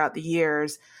BGN throughout the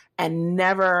years. and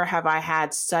never have I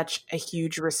had such a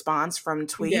huge response from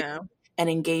tweet and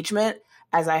engagement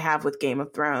as I have with Game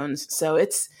of Thrones. So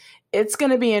it's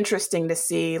going to be interesting to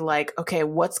see, like, okay,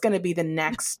 what's going to be the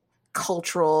next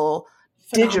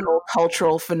digital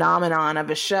cultural phenomenon of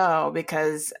a show,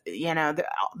 because, you know,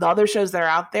 the other shows that are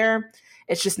out there,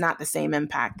 it's just not the same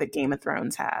impact that Game of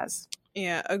Thrones has.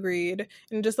 Yeah, agreed.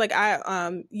 And just like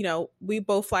you know, we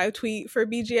both live tweet for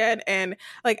BGN, and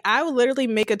like I will literally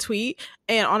make a tweet,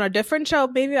 and on a different show,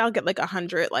 maybe I'll get like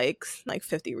 100 likes, like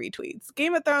 50 retweets.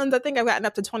 Game of Thrones, I think I've gotten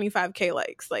up to 25K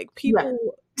likes. Like people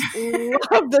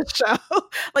love the show,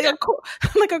 like a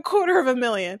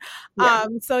 250,000. Yeah.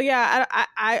 So yeah,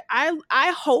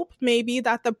 I hope maybe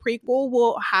that the prequel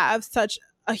will have such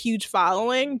a huge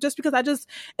following, just because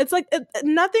it's like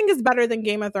nothing is better than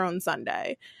Game of Thrones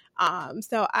Sunday.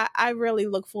 So I really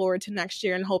look forward to next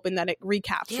year and hoping that it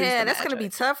recaptures. Yeah, that's going to be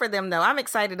tough for them though. I'm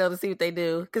excited though to see what they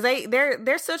do, because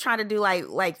they're still trying to do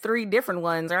like 3 different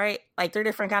ones, right? Like 3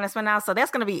 different kind of spin-offs. So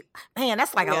that's going to be, man,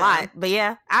 that's like a lot. But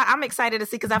yeah, I'm excited to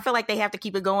see, because I feel like they have to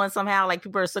keep it going somehow. Like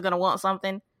people are still going to want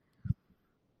something.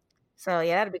 So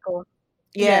yeah, that'd be cool.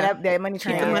 Yeah, that money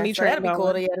train. Money so train that'd be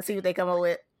cool to see what they come up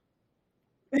with.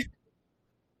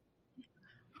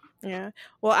 Yeah.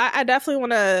 Well, I definitely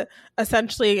want to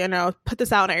essentially, you know, put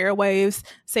this out on airwaves,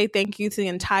 say thank you to the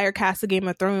entire cast of Game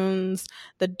of Thrones,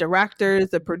 the directors,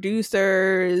 the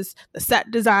producers, the set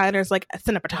designers, like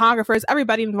cinematographers,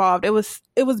 everybody involved. It was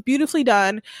beautifully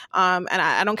done. And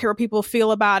I don't care what people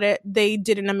feel about it. They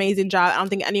did an amazing job. I don't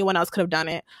think anyone else could have done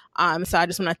it. So I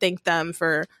just want to thank them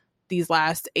for these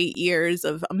last 8 years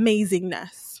of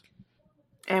amazingness.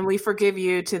 And we forgive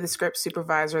you to the script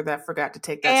supervisor that forgot to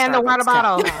take that. And the water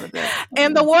bottle.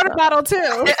 And the water bottle,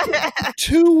 too.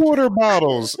 2 water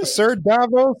bottles. Sir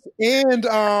Davos and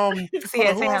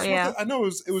Sam, I know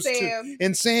it was Sam. 2.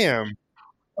 And Sam.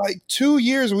 Like 2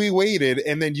 years we waited,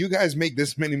 and then you guys make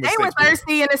this many mistakes. They were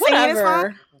thirsty in the scene.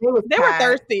 They were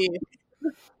thirsty.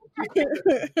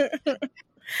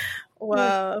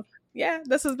 Well, yeah,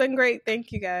 this has been great.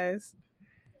 Thank you guys.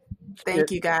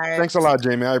 Thank you guys. Thanks a lot,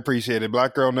 Jamie. I appreciate it.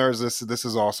 Black Girl Nerds, this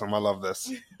is awesome. I love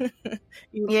this.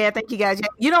 Yeah, thank you guys.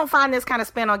 You don't find this kind of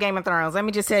spin on Game of Thrones. Let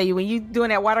me just tell you, when you doing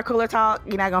that water cooler talk,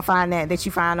 you're not gonna find that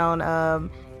you find on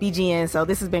BGN. So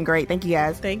this has been great. Thank you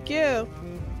guys. Thank you.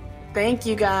 Thank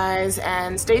you guys,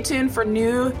 and stay tuned for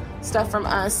new stuff from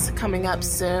us coming up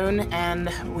soon, and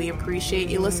we appreciate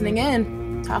you listening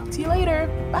in. Talk to you later.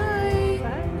 Bye.